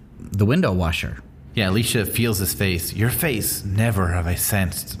the window washer. Yeah, Alicia feels his face. Your face. Never have I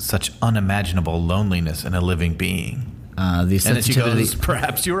sensed such unimaginable loneliness in a living being. And then she goes,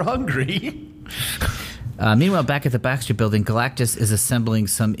 perhaps you're hungry. Meanwhile, back at the Baxter Building, Galactus is assembling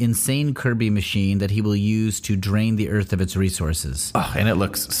some insane Kirby machine that he will use to drain the Earth of its resources. Oh, and it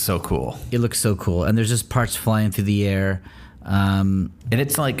looks so cool. And there's just parts flying through the air. And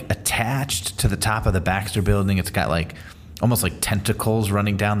it's like attached to the top of the Baxter Building. It's got like almost like tentacles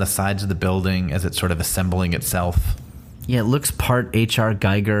running down the sides of the building as it's sort of assembling itself. Yeah, it looks part H.R.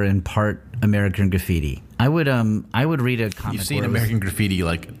 Geiger and part American Graffiti. I would read a comic. You've seen American Graffiti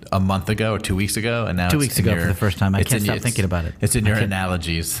like a month ago or 2 weeks ago, and now 2 weeks ago for the first time. I can't stop thinking about it. It's in your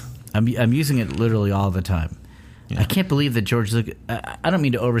analogies. I'm using it literally all the time. Yeah. I can't believe that George Lucas... I don't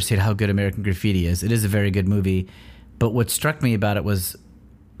mean to overstate how good American Graffiti is. It is a very good movie. But what struck me about it was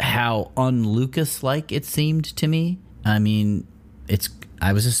how un-Lucas-like it seemed to me. I mean,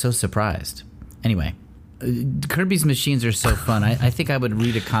 I was just so surprised. Anyway, Kirby's machines are so fun. I think I would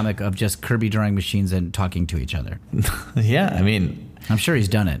read a comic of just Kirby drawing machines and talking to each other. Yeah, I mean... I'm sure he's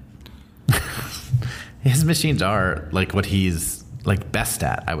done it. His machines are like what he's like best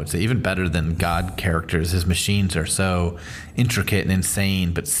at, I would say. Even better than God characters. His machines are so intricate and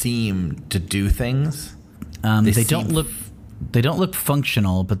insane, but seem to do things. They don't look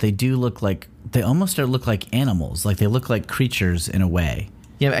functional, but they do look like... They almost look like animals. Like they look like creatures in a way.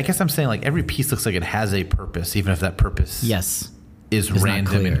 Yeah, I guess I'm saying like every piece looks like it has a purpose, even if that purpose is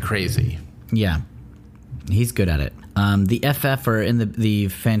random and crazy. Yeah, he's good at it. The FF are in the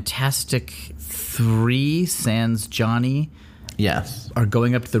Fantastic 3 sans Johnny. Yes, are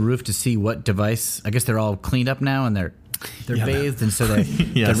going up to the roof to see what device. I guess they're all cleaned up now and they're bathed, and so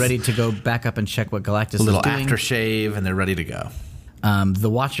they're ready to go back up and check what Galactus is doing. A little aftershave, and they're ready to go. The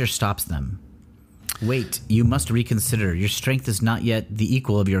Watcher stops them. Wait, you must reconsider. Your strength is not yet the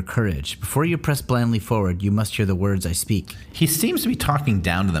equal of your courage. Before you press blindly forward, you must hear the words I speak. He seems to be talking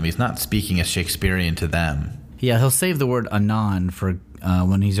down to them. He's not speaking as Shakespearean to them. Yeah, he'll save the word anon for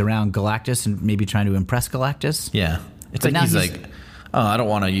when he's around Galactus and maybe trying to impress Galactus. Yeah. It's like he's like, oh, I don't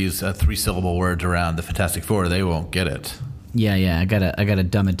want to use 3-syllable words around the Fantastic Four. They won't get it. Yeah. I gotta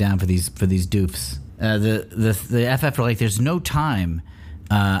dumb it down for these doofs. The FF are like, there's no time.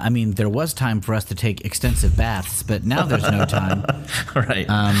 I mean, there was time for us to take extensive baths, but now there's no time. Right.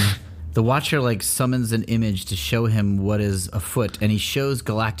 The Watcher like summons an image to show him what is afoot, and he shows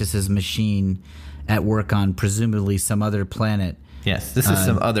Galactus's machine at work on presumably some other planet. Yes, this is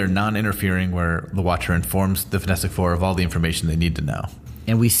some other non-interfering where the Watcher informs the Fantastic Four of all the information they need to know.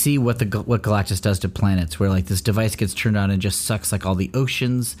 And we see what Galactus does to planets, where like this device gets turned on and just sucks like all the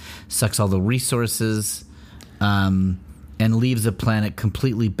oceans, sucks all the resources, and leaves a planet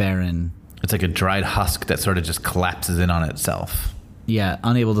completely barren. It's like a dried husk that sort of just collapses in on itself. Yeah,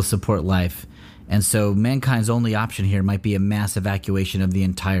 unable to support life. And so mankind's only option here might be a mass evacuation of the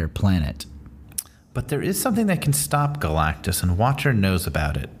entire planet. But there is something that can stop Galactus, and Watcher knows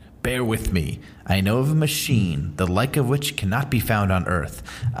about it. Bear with me. I know of a machine, the like of which cannot be found on Earth.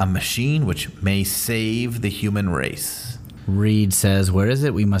 A machine which may save the human race. Reed says, where is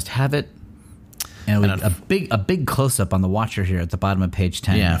it? We must have it. And a big close-up on the Watcher here at the bottom of page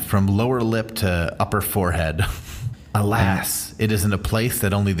 10. Yeah, from lower lip to upper forehead. Alas, it is in a place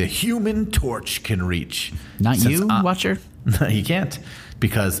that only the Human Torch can reach. Not you, Watcher? No, he can't.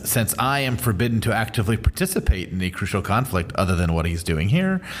 Because since I am forbidden to actively participate in a crucial conflict other than what he's doing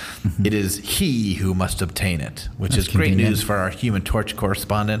here, it is he who must obtain it, which is great news for our Human Torch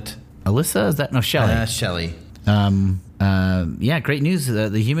correspondent. Alyssa? Is that? No, Shelley. Shelley. Yeah, great news. The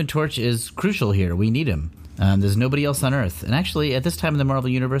Human Torch is crucial here. We need him. There's nobody else on Earth. And actually, at this time in the Marvel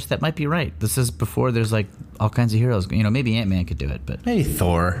Universe, that might be right. This is before there's like all kinds of heroes. You know, maybe Ant-Man could do it, but... Maybe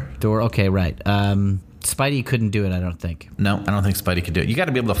Thor. Thor, okay, right. Spidey couldn't do it, I don't think. No, I don't think Spidey could do it. You got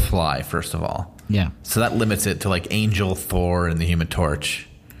to be able to fly, first of all. Yeah. So that limits it to like Angel, Thor, and the Human Torch.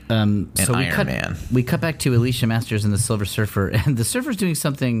 And Iron Man. We cut back to Alicia Masters and the Silver Surfer, and the Surfer's doing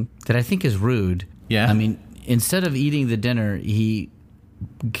something that I think is rude. Yeah. I mean, instead of eating the dinner, he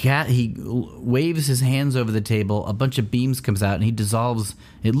waves his hands over the table, a bunch of beams comes out, and he dissolves.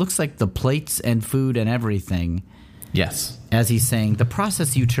 It looks like the plates and food and everything. Yes. As he's saying, the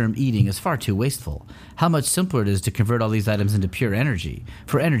process you term eating is far too wasteful. How much simpler it is to convert all these items into pure energy.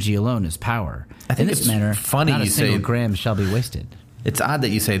 For energy alone is power. I think in this it's manner, funny not a you single say, gram shall be wasted. It's odd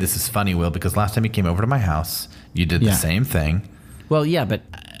that you say this is funny, Will, because last time you came over to my house, you did the same thing. Well, yeah, but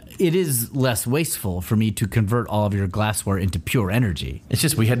it is less wasteful for me to convert all of your glassware into pure energy. It's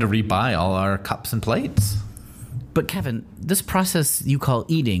just we had to rebuy all our cups and plates. But Kevin, this process you call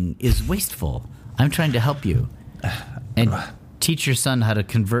eating is wasteful. I'm trying to help you. And teach your son how to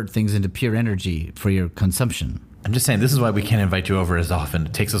convert things into pure energy for your consumption. I'm just saying, this is why we can't invite you over as often.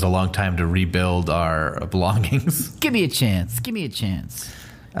 It takes us a long time to rebuild our belongings. Give me a chance. Give me a chance.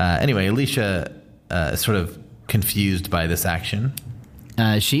 Anyway, Alicia is sort of confused by this action.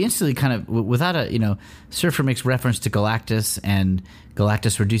 She instantly kind of, without Surfer makes reference to Galactus and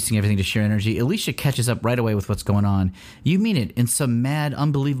Galactus reducing everything to sheer energy. Alicia catches up right away with what's going on. You mean it in some mad,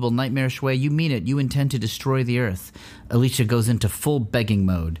 unbelievable, nightmarish way. You mean it. You intend to destroy the Earth. Alicia goes into full begging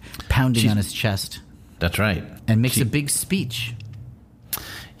mode, pounding on his chest. That's right. And makes a big speech.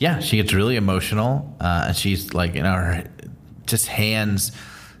 Yeah, she gets really emotional, and she's like, her just hands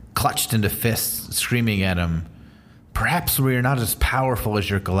clutched into fists, screaming at him. Perhaps we are not as powerful as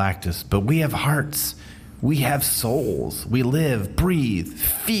your Galactus, but we have hearts. We have souls. We live, breathe,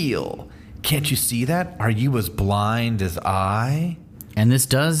 feel. Can't you see that? Are you as blind as I? And this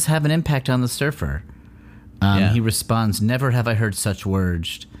does have an impact on the Surfer. He responds, "Never have I heard such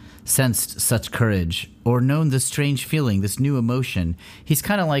words, sensed such courage, or known this strange feeling, this new emotion." He's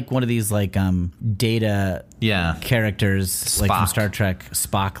kind of like one of these Data characters, Spock. like from Star Trek,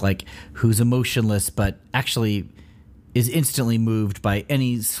 Spock, who's emotionless, but actually is instantly moved by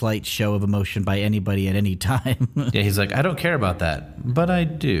any slight show of emotion by anybody at any time. Yeah, he's like, I don't care about that, but I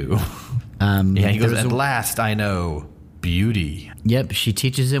do. He goes, at last I know beauty. Yep, she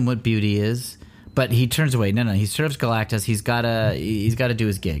teaches him what beauty is, but he turns away. No, he serves Galactus. He's gotta do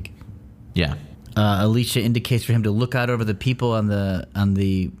his gig. Yeah. Alicia indicates for him to look out over the people on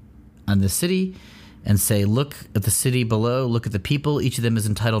the city and say, look at the city below, look at the people. Each of them is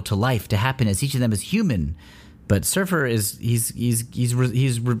entitled to life, to happiness. Each of them is human. But Surfer he's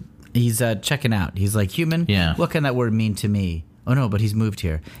checking out. He's like, human? Yeah. What can that word mean to me? Oh no, but he's moved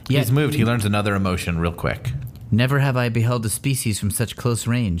here. Yeah, He's moved. He learns another emotion real quick. Never have I beheld a species from such close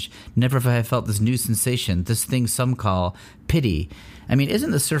range. Never have I felt this new sensation, this thing some call pity. I mean,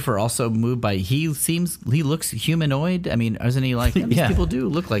 isn't the Surfer also moved by, he looks humanoid? I mean, isn't he like, these people do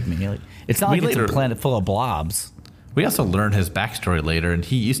look like me. It's not like it's a planet full of blobs. We also learn his backstory later, and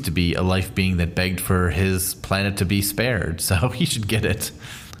he used to be a life being that begged for his planet to be spared, so he should get it.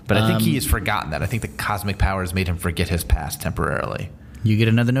 But I think he has forgotten that. I think the cosmic powers made him forget his past temporarily. You get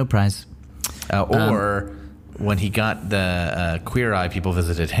another no prize. Or when he got the Queer Eye people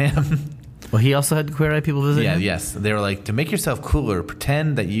visited him. Well, he also had Queer Eye people visit him? Yes. They were like, to make yourself cooler,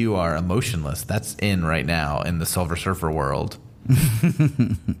 pretend that you are emotionless. That's in right now in the Silver Surfer world.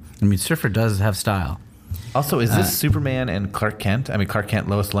 I mean, Surfer does have style. Also, is this Superman and Clark Kent? I mean, Clark Kent,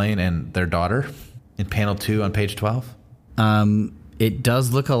 Lois Lane, and their daughter in panel 2 on page 12? It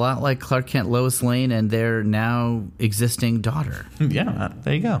does look a lot like Clark Kent, Lois Lane, and their now existing daughter. Yeah,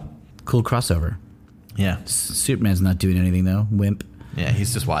 there you go. Cool crossover. Yeah. Superman's not doing anything, though. Wimp. Yeah,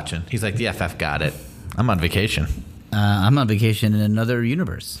 he's just watching. He's like, the FF got it. I'm on vacation. I'm on vacation in another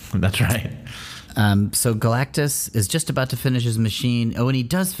universe. That's right. So Galactus is just about to finish his machine. Oh, and he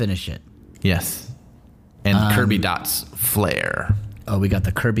does finish it. Yes. And Kirby Dot's flare. Oh, we got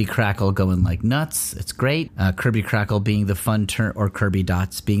the Kirby Crackle going like nuts. It's great. Kirby Crackle being the fun term, or Kirby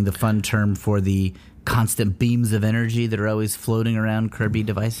Dots being the fun term for the constant beams of energy that are always floating around Kirby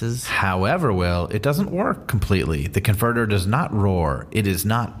devices. However, Will, it doesn't work completely. The converter does not roar. It is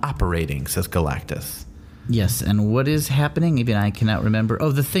not operating, says Galactus. Yes, and what is happening? Even I cannot remember.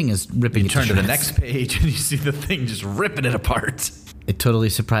 Oh, the thing is ripping it to shreds. You turn to the shreds. next page and you see the thing just ripping it apart. It totally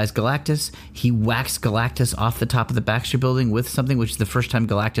surprised Galactus. He whacks Galactus off the top of the Baxter Building with something, which is the first time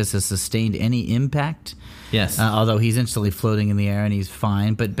Galactus has sustained any impact. Yes. Although he's instantly floating in the air and he's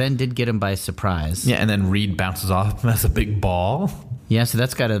fine. But Ben did get him by surprise. Yeah, and then Reed bounces off him as a big ball. Yeah, so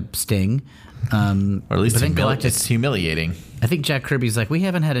that's got a sting. Or at least but then Galactus, it's humiliating. I think Jack Kirby's like, we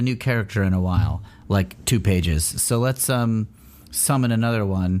haven't had a new character in a while, like 2 pages. So let's summon another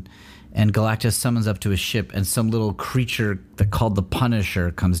one. And Galactus summons up to his ship, and some little creature called the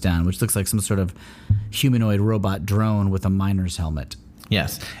Punisher comes down, which looks like some sort of humanoid robot drone with a miner's helmet.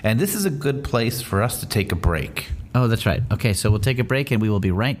 Yes, and this is a good place for us to take a break. Oh, that's right. Okay, so we'll take a break, and we will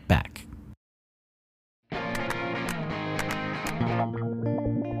be right back.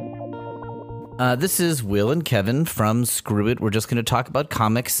 This is Will and Kevin from Screw It. We're just going to talk about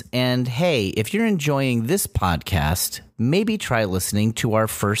comics. And hey, if you're enjoying this podcast, maybe try listening to our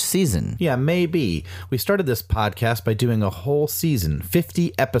first season. Yeah, maybe. We started this podcast by doing a whole season,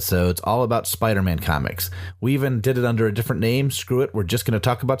 50 episodes, all about Spider-Man comics. We even did it under a different name. Screw it, we're just going to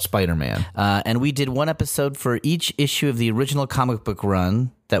talk about Spider-Man. And we did 1 episode for each issue of the original comic book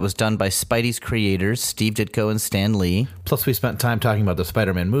run that was done by Spidey's creators, Steve Ditko and Stan Lee. Plus, we spent time talking about the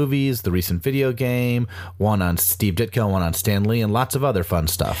Spider-Man movies, the recent video game, one on Steve Ditko, one on Stan Lee, and lots of other fun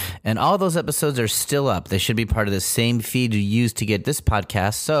stuff. And all those episodes are still up. They should be part of the same feed you use to get this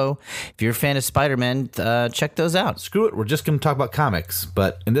podcast. So if you're a fan of Spider-Man, check those out. Screw it, we're just going to talk about comics.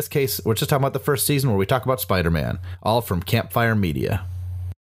 But in this case, we're just talking about the first season where we talk about Spider-Man, all from Campfire Media.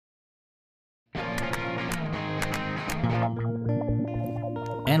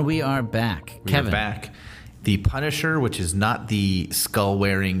 And we are back. Kevin. We're back. The Punisher, which is not the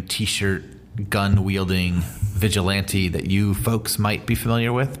skull-wearing, T-shirt, gun-wielding vigilante that you folks might be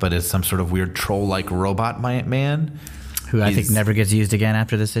familiar with, but is some sort of weird troll-like robot man. Who I think never gets used again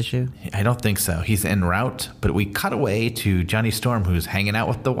after this issue. I don't think so. He's en route, but we cut away to Johnny Storm, who's hanging out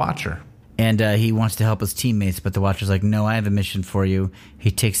with the Watcher. And he wants to help his teammates, but the Watcher's like, no, I have a mission for you.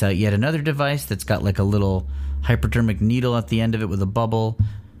 He takes out yet another device that's got like a little hypodermic needle at the end of it with a bubble,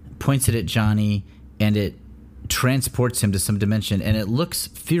 points it at Johnny, and it transports him to some dimension, and it looks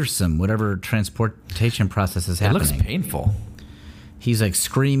fearsome, whatever transportation process is happening. It looks painful. He's like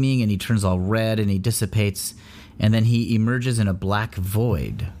screaming, and he turns all red, and he dissipates, and then he emerges in a black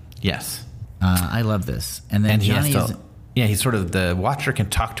void. Yes. I love this. And then Johnny is... Yeah, he's sort of, the Watcher can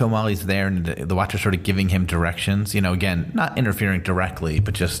talk to him while he's there, and the Watcher's sort of giving him directions. You know, again, not interfering directly,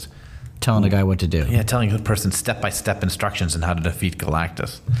 but just... telling a guy what to do. Yeah, telling a person step-by-step instructions on how to defeat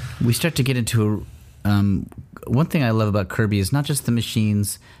Galactus. We start to get into one thing I love about Kirby is not just the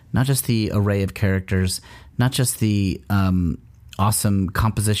machines, not just the array of characters, not just the awesome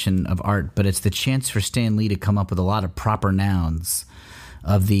composition of art, but it's the chance for Stan Lee to come up with a lot of proper nouns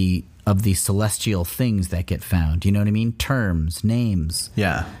of the celestial things that get found. You know what I mean? Terms, names.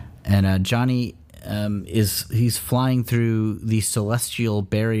 Yeah. And Johnny he's flying through the celestial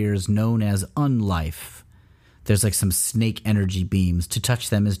barriers known as unlife. There's like some snake energy beams. To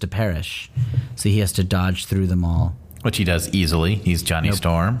touch them is to perish. So he has to dodge through them all. Which he does easily. He's Johnny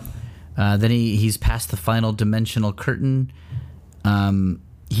Storm. Then he's past the final dimensional curtain.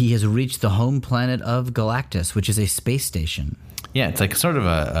 He has reached the home planet of Galactus, which is a space station. Yeah, it's like sort of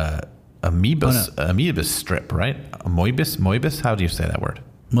a Moebius strip, right? A Moebius? How do you say that word?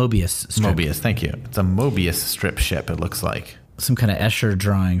 Mobius strip. Mobius, thank you. It's a Mobius strip ship, it looks like. Some kind of Escher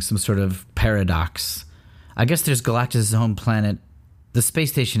drawing, some sort of paradox. I guess there's Galactus' home planet. The space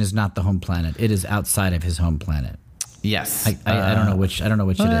station is not the home planet. It is outside of his home planet. Yes. I don't know which it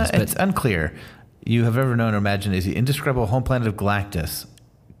is. But it's unclear. You have ever known or imagined is the indescribable home planet of Galactus, ...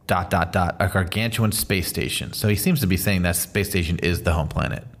 a gargantuan space station. So he seems to be saying that space station is the home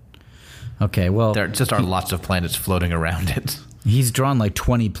planet. Okay, well... There just are lots of planets floating around it. He's drawn like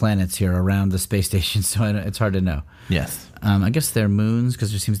 20 planets here around the space station, so it's hard to know. Yes. I guess they're moons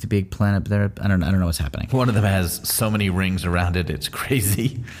because there seems to be a planet there. I don't know what's happening. One of them has so many rings around it, it's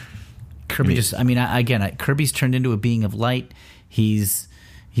crazy. Kirby Kirby's turned into a being of light. He's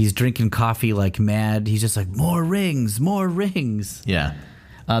drinking coffee like mad. He's just like, more rings, more rings. Yeah.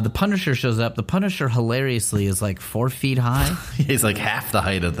 The Punisher shows up. The Punisher hilariously is like 4 feet high. He's like half the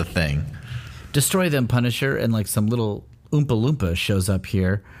height of the thing. Destroy them, Punisher, and like some little Oompa Loompa shows up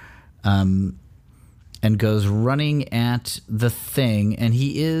here. And goes running at the thing, and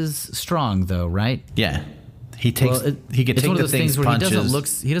he is strong though, right? Yeah, he can take the thing's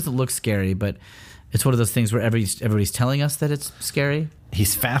punches. He doesn't look scary, but it's one of those things where everybody's telling us that it's scary.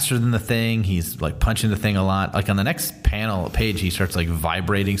 He's faster than the thing. He's like punching the thing a lot. Like on the next page, he starts like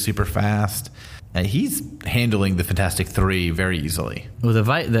vibrating super fast. And he's handling the Fantastic Three very easily. Well,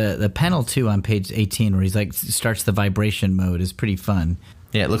 the panel 2 on page 18 where he's like starts the vibration mode is pretty fun.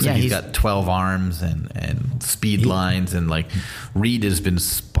 Yeah, it looks like he's got 12 arms and speed lines, and like Reed has been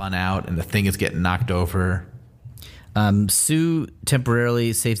spun out and the thing is getting knocked over. Sue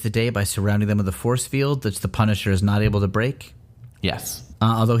temporarily saves the day by surrounding them with a force field that the Punisher is not able to break. Yes.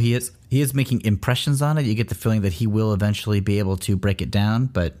 Although he is making impressions on it, you get the feeling that he will eventually be able to break it down,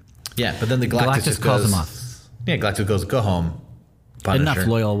 but... Yeah, but then the Galactus calls him off. Yeah, Galactus goes, go home, Punisher. Enough,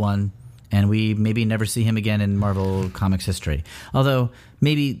 loyal one. And we maybe never see him again in Marvel Comics history. Although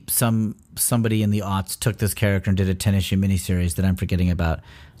maybe somebody in the aughts took this character and did a 10-issue miniseries that I'm forgetting about.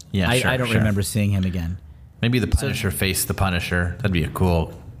 Yeah, I don't remember seeing him again. Maybe the Punisher faced the Punisher. That'd be a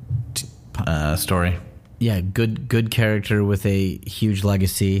cool story. Yeah, good character with a huge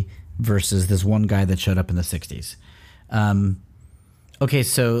legacy versus this one guy that showed up in the 60s. Okay,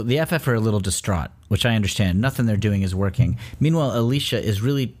 so the FF are a little distraught, which I understand. Nothing they're doing is working. Meanwhile, Alicia is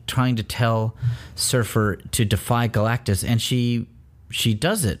really trying to tell Surfer to defy Galactus, and she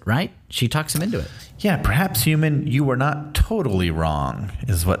does it, right? She talks him into it. Yeah, perhaps, human, you were not totally wrong,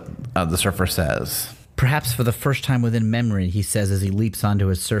 is what the Surfer says. Perhaps for the first time within memory, he says as he leaps onto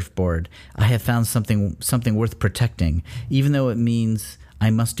his surfboard, I have found something worth protecting, even though it means I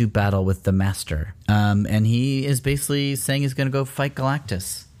must do battle with the Master. And he is basically saying he's going to go fight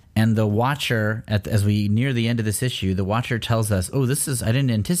Galactus. And the Watcher, as we near the end of this issue, the Watcher tells us, I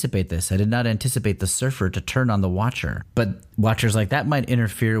didn't anticipate this. I did not anticipate the Surfer to turn on the Watcher. But Watcher's like, that might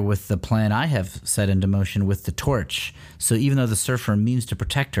interfere with the plan I have set into motion with the Torch. So even though the Surfer means to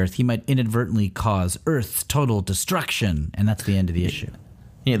protect Earth, he might inadvertently cause Earth's total destruction. And that's the end of the issue.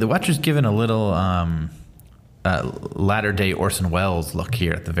 Yeah, the Watcher's given a little latter-day Orson Welles look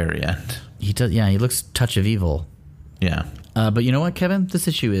here at the very end. He does. Yeah, he looks touch of evil. Yeah. But you know what, Kevin? This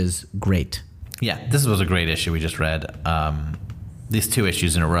issue is great. Yeah, this was a great issue we just read. These 2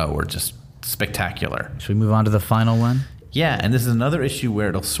 issues in a row were just spectacular. Should we move on to the final one? Yeah, and this is another issue where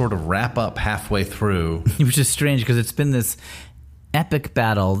it'll sort of wrap up halfway through. Which is strange because it's been this epic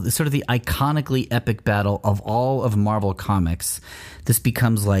battle, sort of the iconically epic battle of all of Marvel Comics. This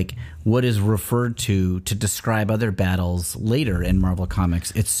becomes like what is referred to describe other battles later in Marvel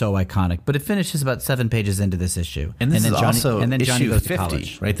Comics. It's so iconic. But it finishes about 7 pages into this issue. And this then is Johnny, also and then Johnny issue goes 50, to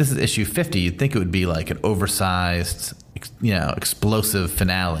college. right? This is issue 50. You'd think it would be like an oversized, explosive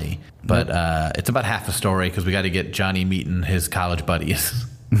finale. But it's about half a story because we got to get Johnny meeting his college buddies.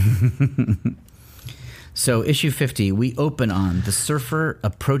 So issue 50, we open on the Surfer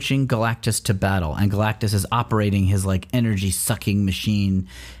approaching Galactus to battle, and Galactus is operating his like energy-sucking machine,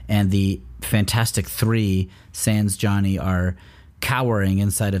 and the Fantastic Three, sans Johnny, are cowering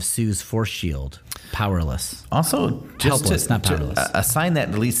inside of Sue's force shield, powerless. Also, just Helpless, not powerless. a sign that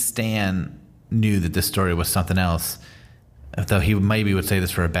at least Stan knew that this story was something else, though he maybe would say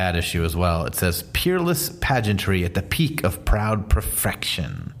this for a bad issue as well. It says, peerless pageantry at the peak of proud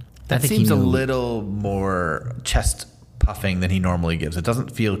perfection. That seems a little more chest puffing than he normally gives. It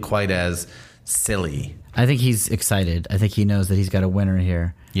doesn't feel quite as silly. I think he's excited. I think he knows that he's got a winner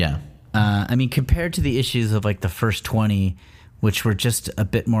here. Yeah. I mean, compared to the issues of like the first 20, which were just a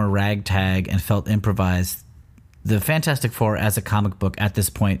bit more ragtag and felt improvised, the Fantastic Four as a comic book at this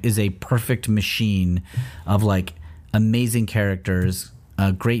point is a perfect machine of like amazing characters,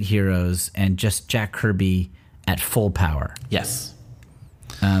 great heroes, and just Jack Kirby at full power. Yes.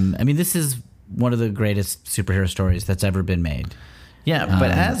 I mean, this is one of the greatest superhero stories that's ever been made. Yeah, but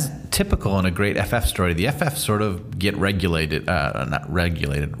as typical in a great FF story, the FF sort of get relegated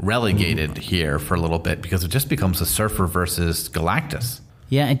here for a little bit because it just becomes a Surfer versus Galactus.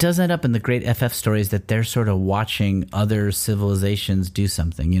 Yeah, it does end up in the great FF stories that they're sort of watching other civilizations do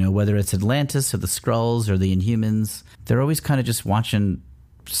something. You know, whether it's Atlantis or the Skrulls or the Inhumans, they're always kind of just watching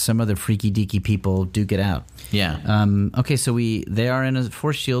some other freaky deaky people duke it out. Yeah. Okay, so they are in a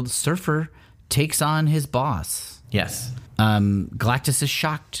force shield. Surfer takes on his boss. Yes. Galactus is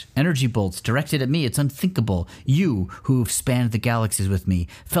shocked. Energy bolts directed at me. It's unthinkable. You, who've spanned the galaxies with me,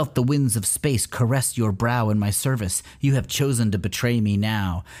 felt the winds of space caress your brow in my service. You have chosen to betray me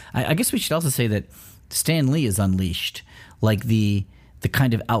now. I guess we should also say that Stan Lee is unleashed. Like the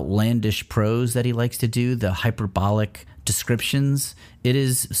kind of outlandish prose that he likes to do, the hyperbolic descriptions, it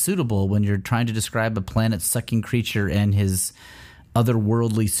is suitable when you're trying to describe a planet-sucking creature and his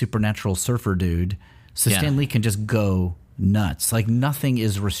otherworldly supernatural surfer dude. So Stan Lee can just go nuts. Like nothing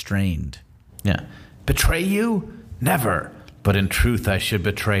is restrained. Yeah. Betray you? Never. But in truth, I should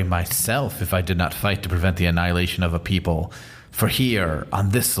betray myself if I did not fight to prevent the annihilation of a people. For here, on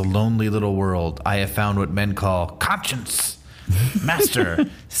this lonely little world, I have found what men call conscience. Master,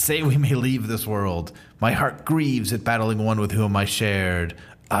 say we may leave this world. My heart grieves at battling one with whom I shared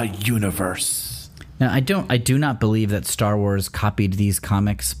a universe. Now, I do not believe that Star Wars copied these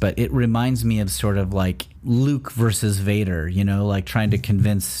comics, but it reminds me of sort of like Luke versus Vader, you know, like trying to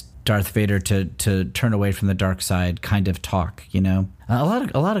convince Darth Vader to turn away from the dark side kind of talk, you know. A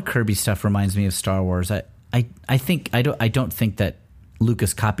lot of Kirby stuff reminds me of Star Wars. I don't think that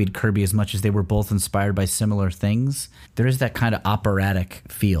Lucas copied Kirby as much as they were both inspired by similar things. There is that kind of operatic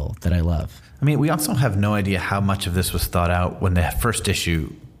feel that I love. I mean, we also have no idea how much of this was thought out when the first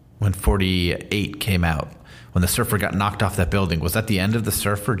issue, when 48 came out, when the Surfer got knocked off that building. Was that the end of the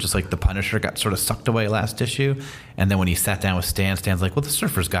Surfer, just like the Punisher got sort of sucked away last issue? And then when he sat down with Stan's like, well, the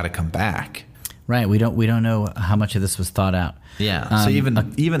Surfer's got to come back. Right. We don't know how much of this was thought out. Yeah. So even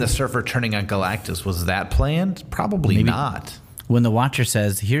the Surfer turning on Galactus, was that planned? Probably not. When the Watcher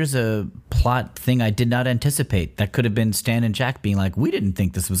says, here's a plot thing I did not anticipate, that could have been Stan and Jack being like, we didn't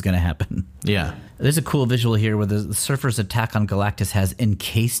think this was going to happen. Yeah. There's a cool visual here where the Surfer's attack on Galactus has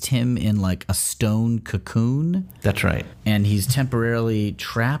encased him in like a stone cocoon. That's right. And he's temporarily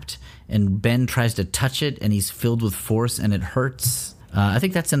trapped, and Ben tries to touch it, and he's filled with force, and it hurts. I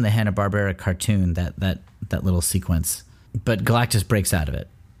think that's in the Hanna-Barbera cartoon, that little sequence. But Galactus breaks out of it.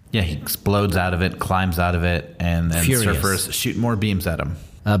 Yeah, he explodes out of it, climbs out of it, and then Furious. Surfers shoot more beams at him.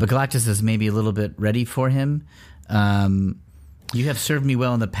 But Galactus is maybe a little bit ready for him. You have served me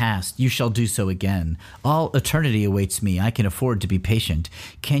well in the past. You shall do so again. All eternity awaits me. I can afford to be patient.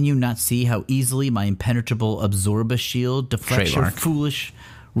 Can you not see how easily my impenetrable Absorba shield deflects your Trademark. foolish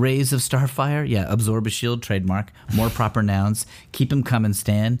rays of starfire? Yeah, Absorba shield, trademark. More proper nouns. Keep him coming,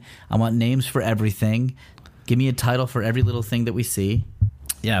 Stan. I want names for everything. Give me a title for every little thing that we see.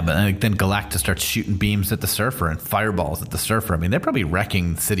 Yeah, but then Galactus starts shooting beams at the Surfer and fireballs at the Surfer. I mean, they're probably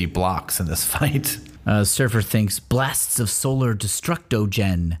wrecking city blocks in this fight. Surfer thinks, blasts of solar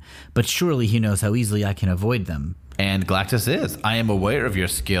destructogen, but surely he knows how easily I can avoid them. And Galactus is. I am aware of your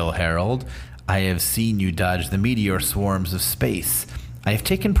skill, Herald. I have seen you dodge the meteor swarms of space. I have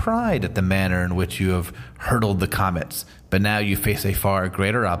taken pride at the manner in which you have hurtled the comets. But now you face a far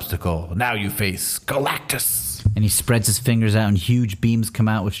greater obstacle. Now you face Galactus. And he spreads his fingers out and huge beams come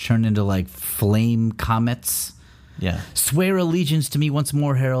out which turn into like flame comets. Yeah. Swear allegiance to me once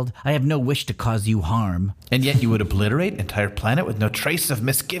more, Herald. I have no wish to cause you harm. And yet you would obliterate entire planet with no trace of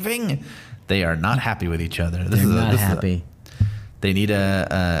misgiving? They are not happy with each other. They're not happy. They need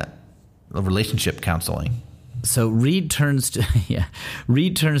a relationship counseling. So Reed turns to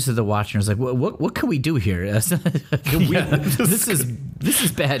the Watcher and is like, "What can we do here? This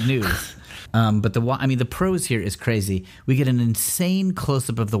is bad news." But the prose here is crazy. We get an insane close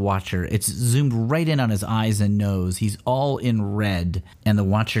up of the Watcher. It's zoomed right in on his eyes and nose. He's all in red, and the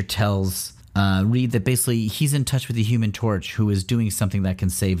Watcher tells Reed that basically he's in touch with the Human Torch, who is doing something that can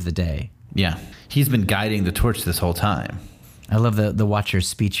save the day. Yeah, he's been guiding the torch this whole time. I love the Watcher's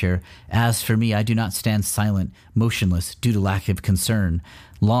speech here. As for me, I do not stand silent, motionless, due to lack of concern.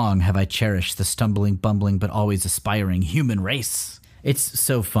 Long have I cherished the stumbling, bumbling, but always aspiring human race. It's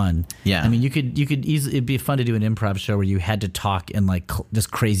so fun. Yeah. I mean, you could easily, it'd be fun to do an improv show where you had to talk in like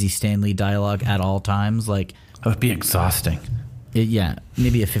just crazy Stan Lee dialogue at all times. Like, that would be exhausting. Yeah,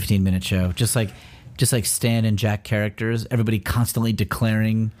 maybe a 15-minute show. Just like Stan and Jack characters, everybody constantly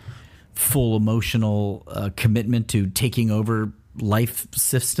declaring full emotional commitment to taking over life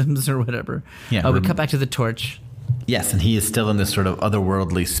systems or whatever. Yeah, we cut back to the Torch. Yes, and he is still in this sort of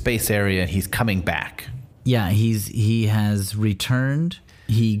otherworldly space area. He's coming back. Yeah, he has returned.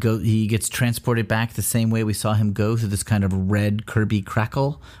 He gets transported back the same way we saw him go through this kind of red Kirby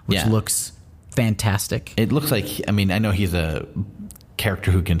crackle, which looks fantastic. It looks like, I mean, I know he's a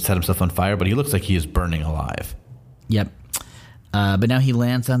character who can set himself on fire, but he looks like he is burning alive. Yep. But now he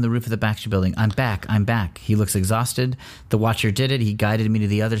lands on the roof of the Baxter building. I'm back. He looks exhausted. The Watcher did it. He guided me to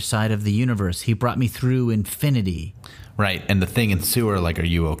the other side of the universe. He brought me through infinity. Right. And the Thing and Sue are like, are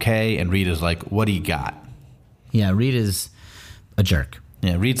you okay? And Reed is like, what do you got? Yeah, Reed is a jerk.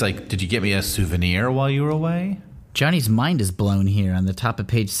 Yeah, Reed's like, did you get me a souvenir while you were away? Johnny's mind is blown here on the top of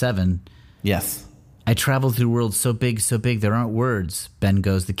page 7. Yes. I traveled through worlds so big, there aren't words. Ben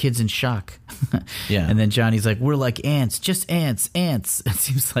goes, the kid's in shock. Yeah. And then Johnny's like, we're like ants, just ants. It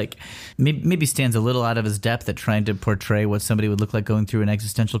seems like maybe Stan's a little out of his depth at trying to portray what somebody would look like going through an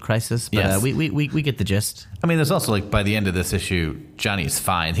existential crisis. But yes. We get the gist. I mean, there's also like by the end of this issue, Johnny's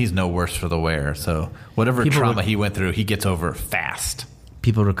fine. He's no worse for the wear. So whatever trauma he went through, he gets over fast.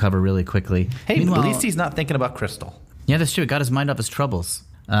 People recover really quickly. Hey, at least he's not thinking about Crystal. Yeah, that's true. It got his mind off his troubles.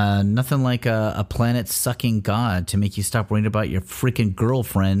 Nothing like a planet-sucking god to make you stop worrying about your freaking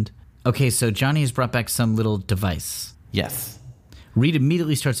girlfriend. Okay, so Johnny has brought back some little device. Yes. Reed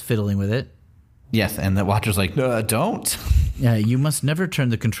immediately starts fiddling with it. Yes, and the Watcher's like, don't. Yeah, you must never turn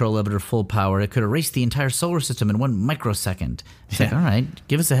the control over to full power. It could erase the entire solar system in 1 microsecond. It's like, all right,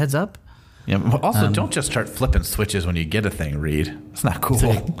 give us a heads up. Yeah. Also, don't just start flipping switches when you get a thing, Reed. It's not cool.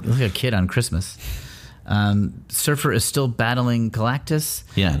 It's like a kid on Christmas. Surfer is still battling Galactus.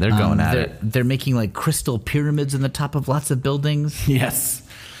 Yeah, they're going at it. They're making like crystal pyramids in the top of lots of buildings. Yes.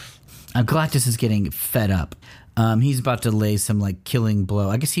 Galactus is getting fed up. He's about to lay some like killing blow.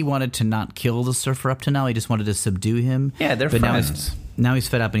 I guess he wanted to not kill the Surfer up to now. He just wanted to subdue him. Yeah, they're friends. Now he's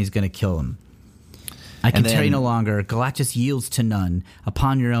fed up and he's going to kill him. I can tarry no longer. Galactus yields to none.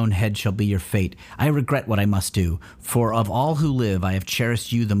 Upon your own head shall be your fate. I regret what I must do. For of all who live, I have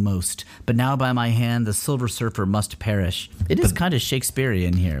cherished you the most. But now by my hand, the Silver Surfer must perish. It is kind of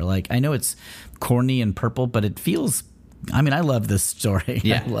Shakespearean here. Like, I know it's corny and purple, but it feels... I mean, I love this story.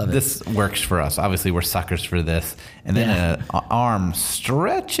 Yeah, I love it. This works for us. Obviously, we're suckers for this. And then an arm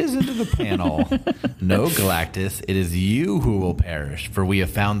stretches into the panel. No, Galactus, it is you who will perish, for we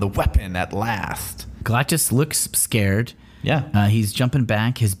have found the weapon at last. Galactus looks scared. Yeah. He's jumping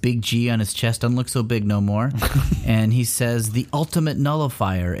back. His big G on his chest doesn't look so big no more. And he says, the ultimate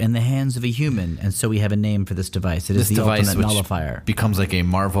nullifier in the hands of a human. And so we have a name for this device. It is the ultimate nullifier. Becomes like a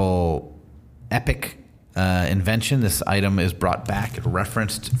Marvel epic invention. This item is brought back,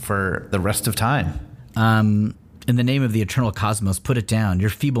 referenced for the rest of time. In the name of the eternal cosmos, put it down.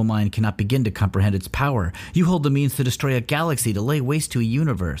 Your feeble mind cannot begin to comprehend its power. You hold the means to destroy a galaxy, to lay waste to a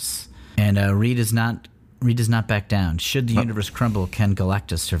universe. And Reed does not back down. Should the universe crumble, can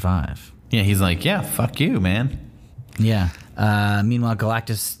Galactus survive? Yeah, he's like, yeah, fuck you, man. Yeah. Meanwhile,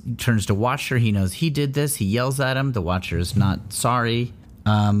 Galactus turns to Watcher. He knows he did this. He yells at him. The Watcher is not sorry.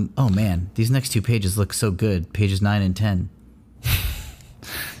 Oh man, these next 2 pages look so good. Pages 9 and 10.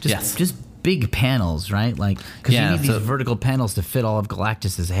 Just big panels, right? Like, because you need these vertical panels to fit all of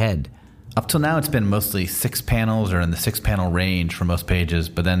Galactus's head. Up till now, it's been mostly 6 panels or in the 6-panel range for most pages.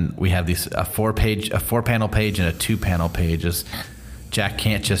 But then we have these a 4-panel page and a 2-panel page. Jack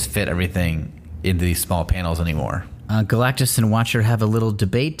can't just fit everything into these small panels anymore. Galactus and Watcher have a little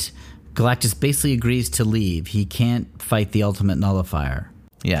debate. Galactus basically agrees to leave. He can't fight the Ultimate Nullifier.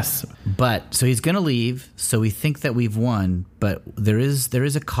 Yes. But so he's going to leave. So we think that we've won, but there is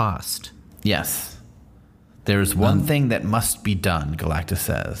a cost. Yes. There's one thing that must be done, Galactus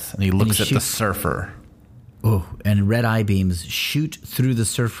says. And he looks at the Surfer. Oh, and red eye beams shoot through the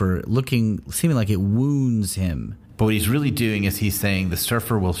Surfer, seeming like it wounds him. But what he's really doing is he's saying the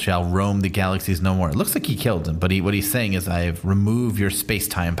Surfer shall roam the galaxies no more. It looks like he killed him, but what he's saying is I've removed your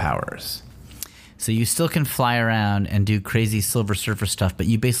space-time powers. So you still can fly around and do crazy Silver Surfer stuff, but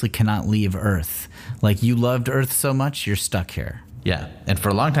you basically cannot leave Earth. Like, you loved Earth so much, you're stuck here. Yeah, and for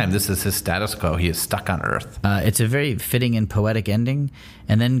a long time, this is his status quo. He is stuck on Earth. It's a very fitting and poetic ending,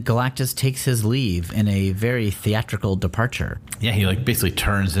 and then Galactus takes his leave in a very theatrical departure. Yeah, he basically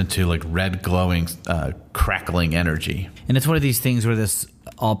turns into red glowing, crackling energy. And it's one of these things where this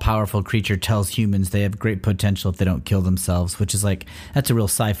all-powerful creature tells humans they have great potential if they don't kill themselves, which is that's a real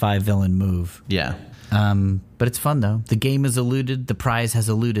sci-fi villain move. Yeah. But it's fun, though. The game is eluded. The prize has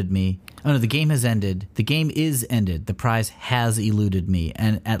eluded me. Oh, no, the game has ended. The game is ended. The prize has eluded me.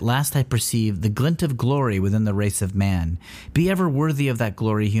 And at last I perceive the glint of glory within the race of man. Be ever worthy of that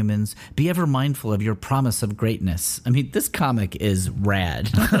glory, humans. Be ever mindful of your promise of greatness. I mean, this comic is rad.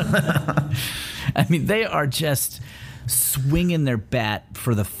 I mean, they are just swinging their bat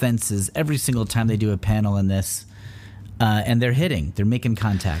for the fences every single time they do a panel in this. And they're hitting. They're making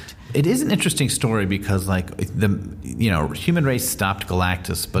contact. It is an interesting story because, the human race stopped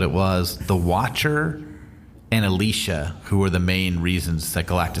Galactus, but it was the Watcher and Alicia who were the main reasons that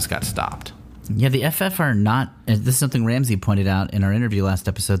Galactus got stopped. Yeah, the FF are not. This is something Ramsey pointed out in our interview last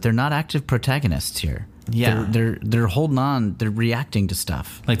episode. They're not active protagonists here. Yeah, they're holding on. They're reacting to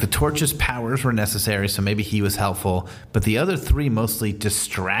stuff. Like the Torch's powers were necessary, so maybe he was helpful. But the other 3 mostly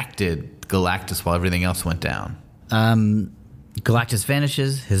distracted Galactus while everything else went down. Galactus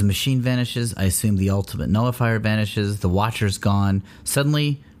vanishes, his machine vanishes, I assume the Ultimate Nullifier vanishes, the Watcher's gone.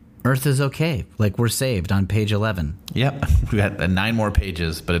 Suddenly, Earth is okay. We're saved on page 11. Yep, we got 9 more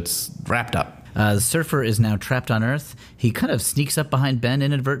pages, but it's wrapped up. The Surfer is now trapped on Earth. He kind of sneaks up behind Ben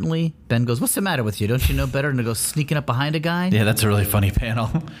inadvertently. Ben goes, "What's the matter with you? Don't you know better than to go sneaking up behind a guy?" Yeah, that's a really funny panel.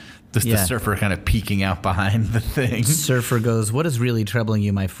 The Surfer kind of peeking out behind the thing. Surfer goes, "What is really troubling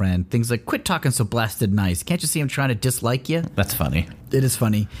you, my friend?" Things like, "Quit talking so blasted nice. Can't you see I'm trying to dislike you?" That's funny. It is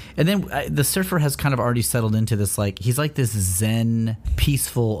funny. And then the Surfer has kind of already settled into this, he's like this zen,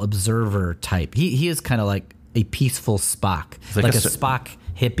 peaceful observer type. He is kind of like a peaceful Spock. Like a Spock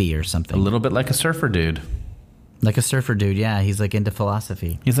hippie or something. A little bit like a surfer dude. Like a surfer dude, yeah. He's into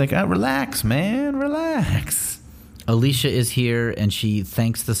philosophy. He's like, relax, man, relax. Alicia is here, and she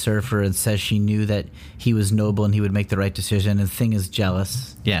thanks the Surfer and says she knew that he was noble and he would make the right decision, and the Thing is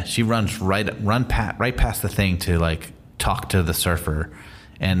jealous. Yeah, she runs right past the Thing to, talk to the Surfer,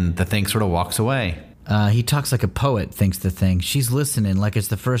 and the Thing sort of walks away. He talks like a poet, thinks the Thing. She's listening like it's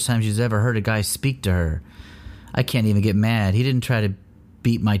the first time she's ever heard a guy speak to her. I can't even get mad. He didn't try to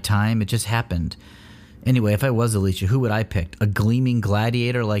beat my time. It just happened. Anyway, if I was Alicia, who would I pick? A gleaming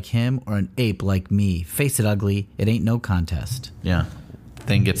gladiator like him or an ape like me? Face it, ugly. It ain't no contest. Yeah.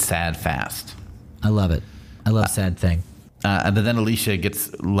 Thing gets sad fast. I love it. I love sad Thing. And then Alicia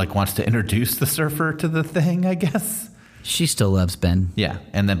wants to introduce the Surfer to the Thing, I guess. She still loves Ben. Yeah.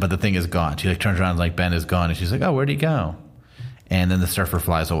 But the Thing is gone. She turns around Ben is gone. And she's like, oh, where'd he go? And then the Surfer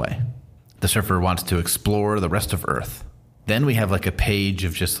flies away. The Surfer wants to explore the rest of Earth. Then we have a page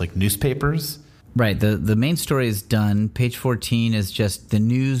of just newspapers. Right. The main story is done. Page 14 is just the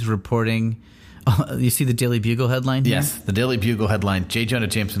news reporting. Oh, you see the Daily Bugle headline here? Yes, the Daily Bugle headline. J. Jonah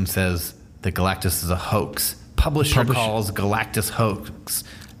Jameson says that Galactus is a hoax. Publisher calls Galactus hoax.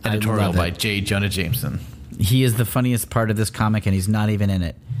 Editorial by J. Jonah Jameson. He is the funniest part of this comic, and he's not even in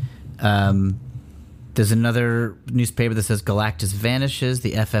it. There's another newspaper that says Galactus vanishes.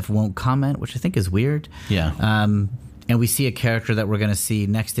 The FF won't comment, which I think is weird. Yeah. And we see a character that we're going to see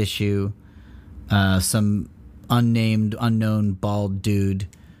next issue. Some unknown bald dude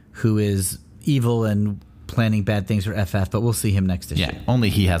who is evil and planning bad things for FF, but we'll see him next issue. Yeah, only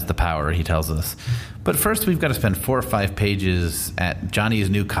he has the power, he tells us. But first, we've got to spend 4 or 5 pages at Johnny's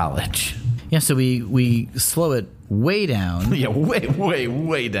new college. Yeah, so we slow it way down. Yeah,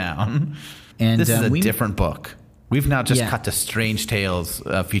 way down. And this is a different book. We've now just Yeah. cut to Strange Tales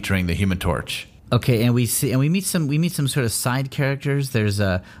featuring the Human Torch. Okay, and we meet some sort of side characters. There's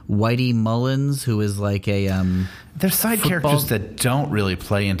Whitey Mullins, who is like a They're side football- characters that don't really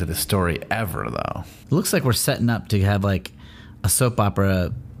play into the story ever, though. It looks like we're setting up to have like a soap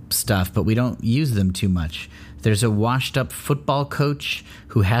opera stuff, but we don't use them too much. There's a washed-up football coach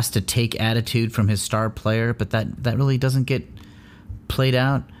who has to take attitude from his star player, but that really doesn't get played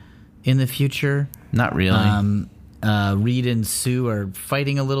out in the future. Not really. Reed and Sue are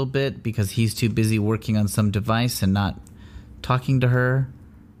fighting a little bit because he's too busy working on some device and not talking to her,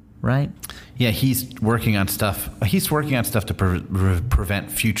 right? Yeah, he's working on stuff. He's working on stuff to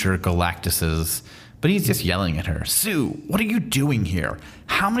prevent future Galactuses, but he's just yelling at her. Sue, what are you doing here?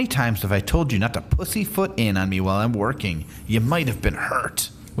 How many times have I told you not to pussyfoot in on me while I'm working? You might have been hurt.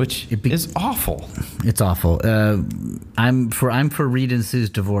 Which is awful. It's awful. I'm for Reed and Sue's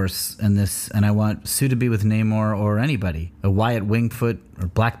divorce and this, and I want Sue to be with Namor or anybody, a Wyatt Wingfoot or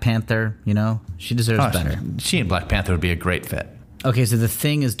Black Panther. You know, she deserves better. She and Black Panther would be a great fit. Okay, so the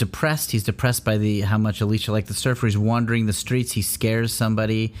Thing is depressed. He's depressed by how much Alicia liked the Surfer. He's wandering the streets. He scares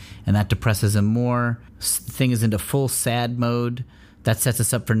somebody, and that depresses him more. Thing is into full sad mode. That sets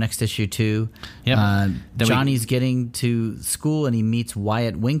us up for next issue too. Yep. Johnny's getting to school and he meets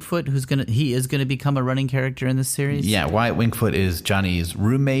Wyatt Wingfoot, he is gonna become a running character in this series. Yeah, Wyatt Wingfoot is Johnny's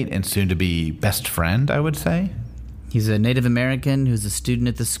roommate and soon to be best friend, I would say. He's a Native American who's a student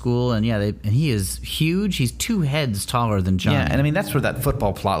at the school, and he is huge. He's 2 heads taller than Johnny. Yeah, and I mean that's where that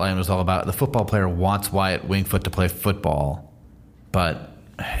football plotline was all about. The football player wants Wyatt Wingfoot to play football, but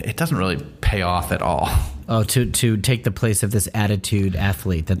it doesn't really pay off at all. Oh, to take the place of this attitude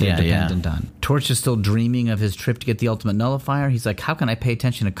athlete that they're dependent on. Torch is still dreaming of his trip to get the Ultimate Nullifier. He's like, how can I pay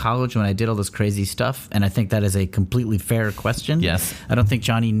attention to college when I did all this crazy stuff? And I think that is a completely fair question. Yes. I don't think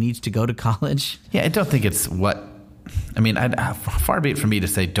Johnny needs to go to college. Yeah, I don't think it's what... I mean, far be it from me to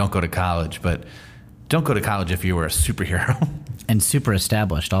say don't go to college, but don't go to college if you were a superhero. And super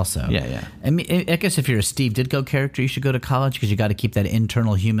established also. Yeah. I mean, I guess if you're a Steve Ditko character, you should go to college because you got to keep that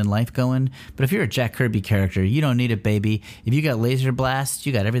internal human life going. But if you're a Jack Kirby character, you don't need it, baby. If you got laser blasts,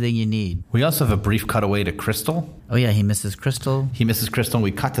 you got everything you need. We also have a brief cutaway to Crystal. Oh, yeah, he misses Crystal. He misses Crystal.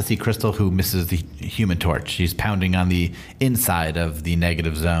 We cut to see Crystal, who misses the Human Torch. She's pounding on the inside of the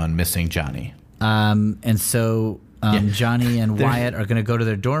negative zone, missing Johnny. And so... Johnny and Wyatt are going to go to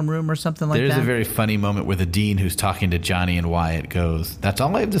their dorm room or something like that. There's a very funny moment where the dean who's talking to Johnny and Wyatt goes, "That's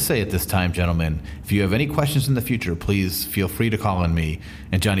all I have to say at this time, gentlemen. If you have any questions in the future, please feel free to call on me."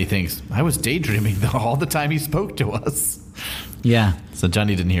 And Johnny thinks, I was daydreaming all the time he spoke to us. Yeah. So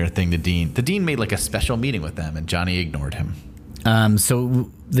Johnny didn't hear a thing. The dean made like a special meeting with them, and Johnny ignored him.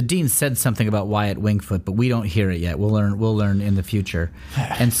 So the dean said something about Wyatt Wingfoot, but we don't hear it yet. We'll learn in the future.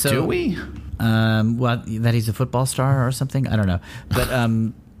 And so, do we? Well, that he's a football star or something. I don't know. But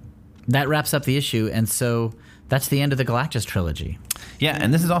that wraps up the issue, and so that's the end of the Galactus trilogy. Yeah,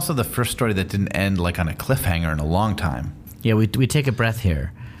 and this is also the first story that didn't end like on a cliffhanger in a long time. Yeah, we take a breath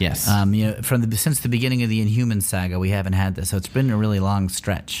here. Yes. Since the beginning of the Inhuman saga, we haven't had this, so it's been a really long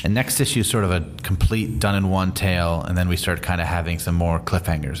stretch. And next issue is sort of a complete done-in-one tale, and then we start kind of having some more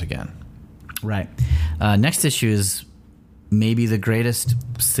cliffhangers again. Right. Next issue is maybe the greatest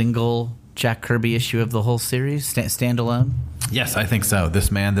single Jack Kirby issue of the whole series, standalone. Yes, I think so.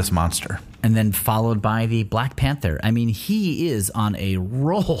 This Man, This Monster. And then followed by the Black Panther. I mean, he is on a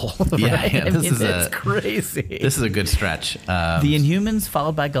roll. Right? Yeah, It's crazy. This is a good stretch. The Inhumans,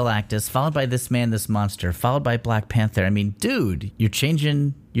 followed by Galactus, followed by This Man, This Monster, followed by Black Panther. I mean, dude, you're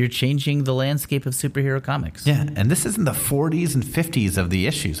changing the landscape of superhero comics. Yeah, and this is in the 40s and 50s of the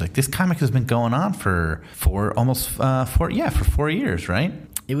issues. Like, this comic has been going on for 4 years, right?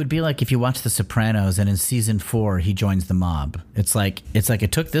 It would be like if you watch The Sopranos and in season 4 he joins the mob. It's like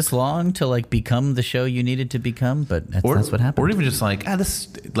it took this long to like become the show you needed to become, but that's what happened. Or even just like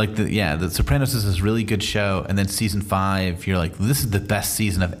The Sopranos is this really good show, and then season 5 you're like, this is the best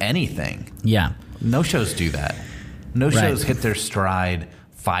season of anything. Yeah. No shows do that. No shows hit their stride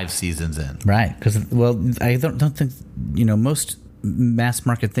 5 seasons in. Right, because I don't think most mass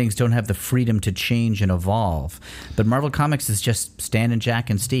market things don't have the freedom to change and evolve, but Marvel Comics is just Stan and Jack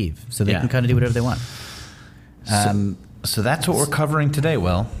and Steve, so they can kind of do whatever they want. So that's what we're covering today,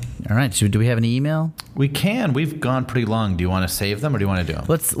 Will. All right, so do we have any email? We can. We've gone pretty long. Do you want to save them or do you want to do them?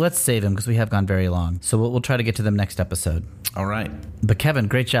 Let's save them because we have gone very long. So we'll try to get to them next episode. All right. But Kevin,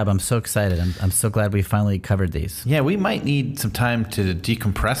 great job. I'm so excited. I'm so glad we finally covered these. Yeah, we might need some time to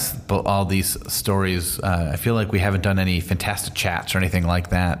decompress all these stories. I feel like we haven't done any fantastic chats or anything like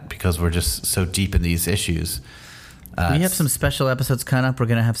that because we're just so deep in these issues. We have some special episodes coming up. We're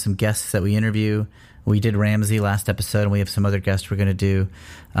going to have some guests that we interview. We did Ramsey last episode, and we have some other guests we're going to do.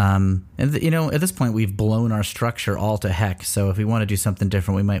 And at this point, we've blown our structure all to heck. So if we want to do something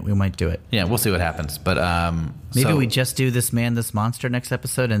different, we might do it. Yeah, we'll see what happens. But maybe we just do This Man, This Monster next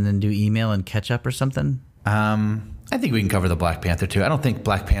episode, and then do email and catch up or something. I think we can cover the Black Panther too. I don't think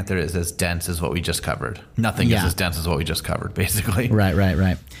Black Panther is as dense as what we just covered. Nothing is as dense as what we just covered, basically.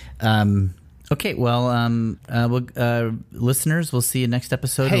 Right. Okay, well, listeners, we'll see you next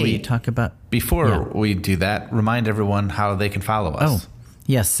episode where we talk about... Before we do that, remind everyone how they can follow us. Oh,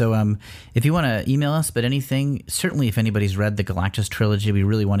 yes. So if you want to email us about anything, certainly if anybody's read the Galactus trilogy, we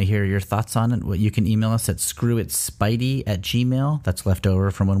really want to hear your thoughts on it. You can email us at screwitspidey@gmail.com. That's left over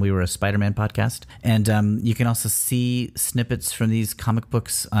from when we were a Spider-Man podcast. And you can also see snippets from these comic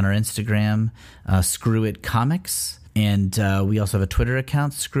books on our Instagram, Screw It Comics. And we also have a Twitter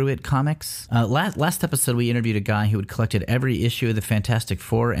account, Screw It Comics. Last episode, we interviewed a guy who had collected every issue of the Fantastic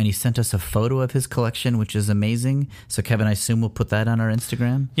Four, and he sent us a photo of his collection, which is amazing. So, Kevin, I assume we'll put that on our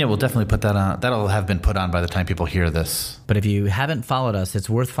Instagram? Yeah, we'll definitely put that on. That'll have been put on by the time people hear this. But if you haven't followed us, it's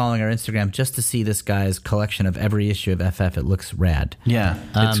worth following our Instagram just to see this guy's collection of every issue of FF. It looks rad. Yeah,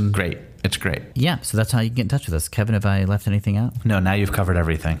 it's great. It's great. Yeah, so that's how you can get in touch with us. Kevin, have I left anything out? No, now you've covered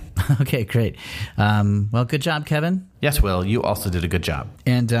everything. Okay, great. Well, good job, Kevin. Yes, Will. You also did a good job.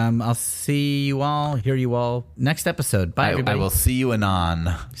 And I'll see you all, hear you all next episode. Bye, everybody. I will see you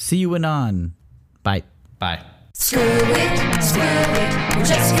anon. See you anon. Bye. Bye. Screw it, we're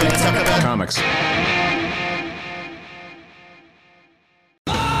just gonna talk about Comics.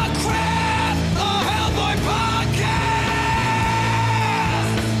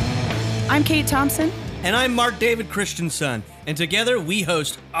 I'm Kate Thompson. And I'm Mark David Christensen. And together we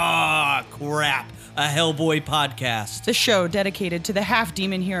host Crap, a Hellboy podcast. The show dedicated to the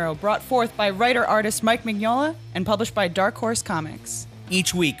half-demon hero brought forth by writer-artist Mike Mignola and published by Dark Horse Comics.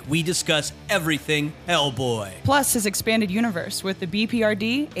 Each week we discuss everything Hellboy. Plus his expanded universe with the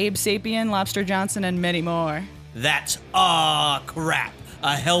BPRD, Abe Sapien, Lobster Johnson, and many more. That's Crap,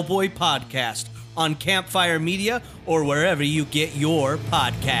 a Hellboy podcast on Campfire Media or wherever you get your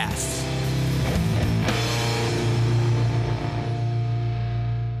podcasts.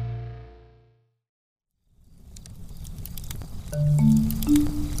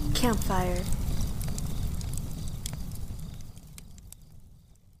 Campfire.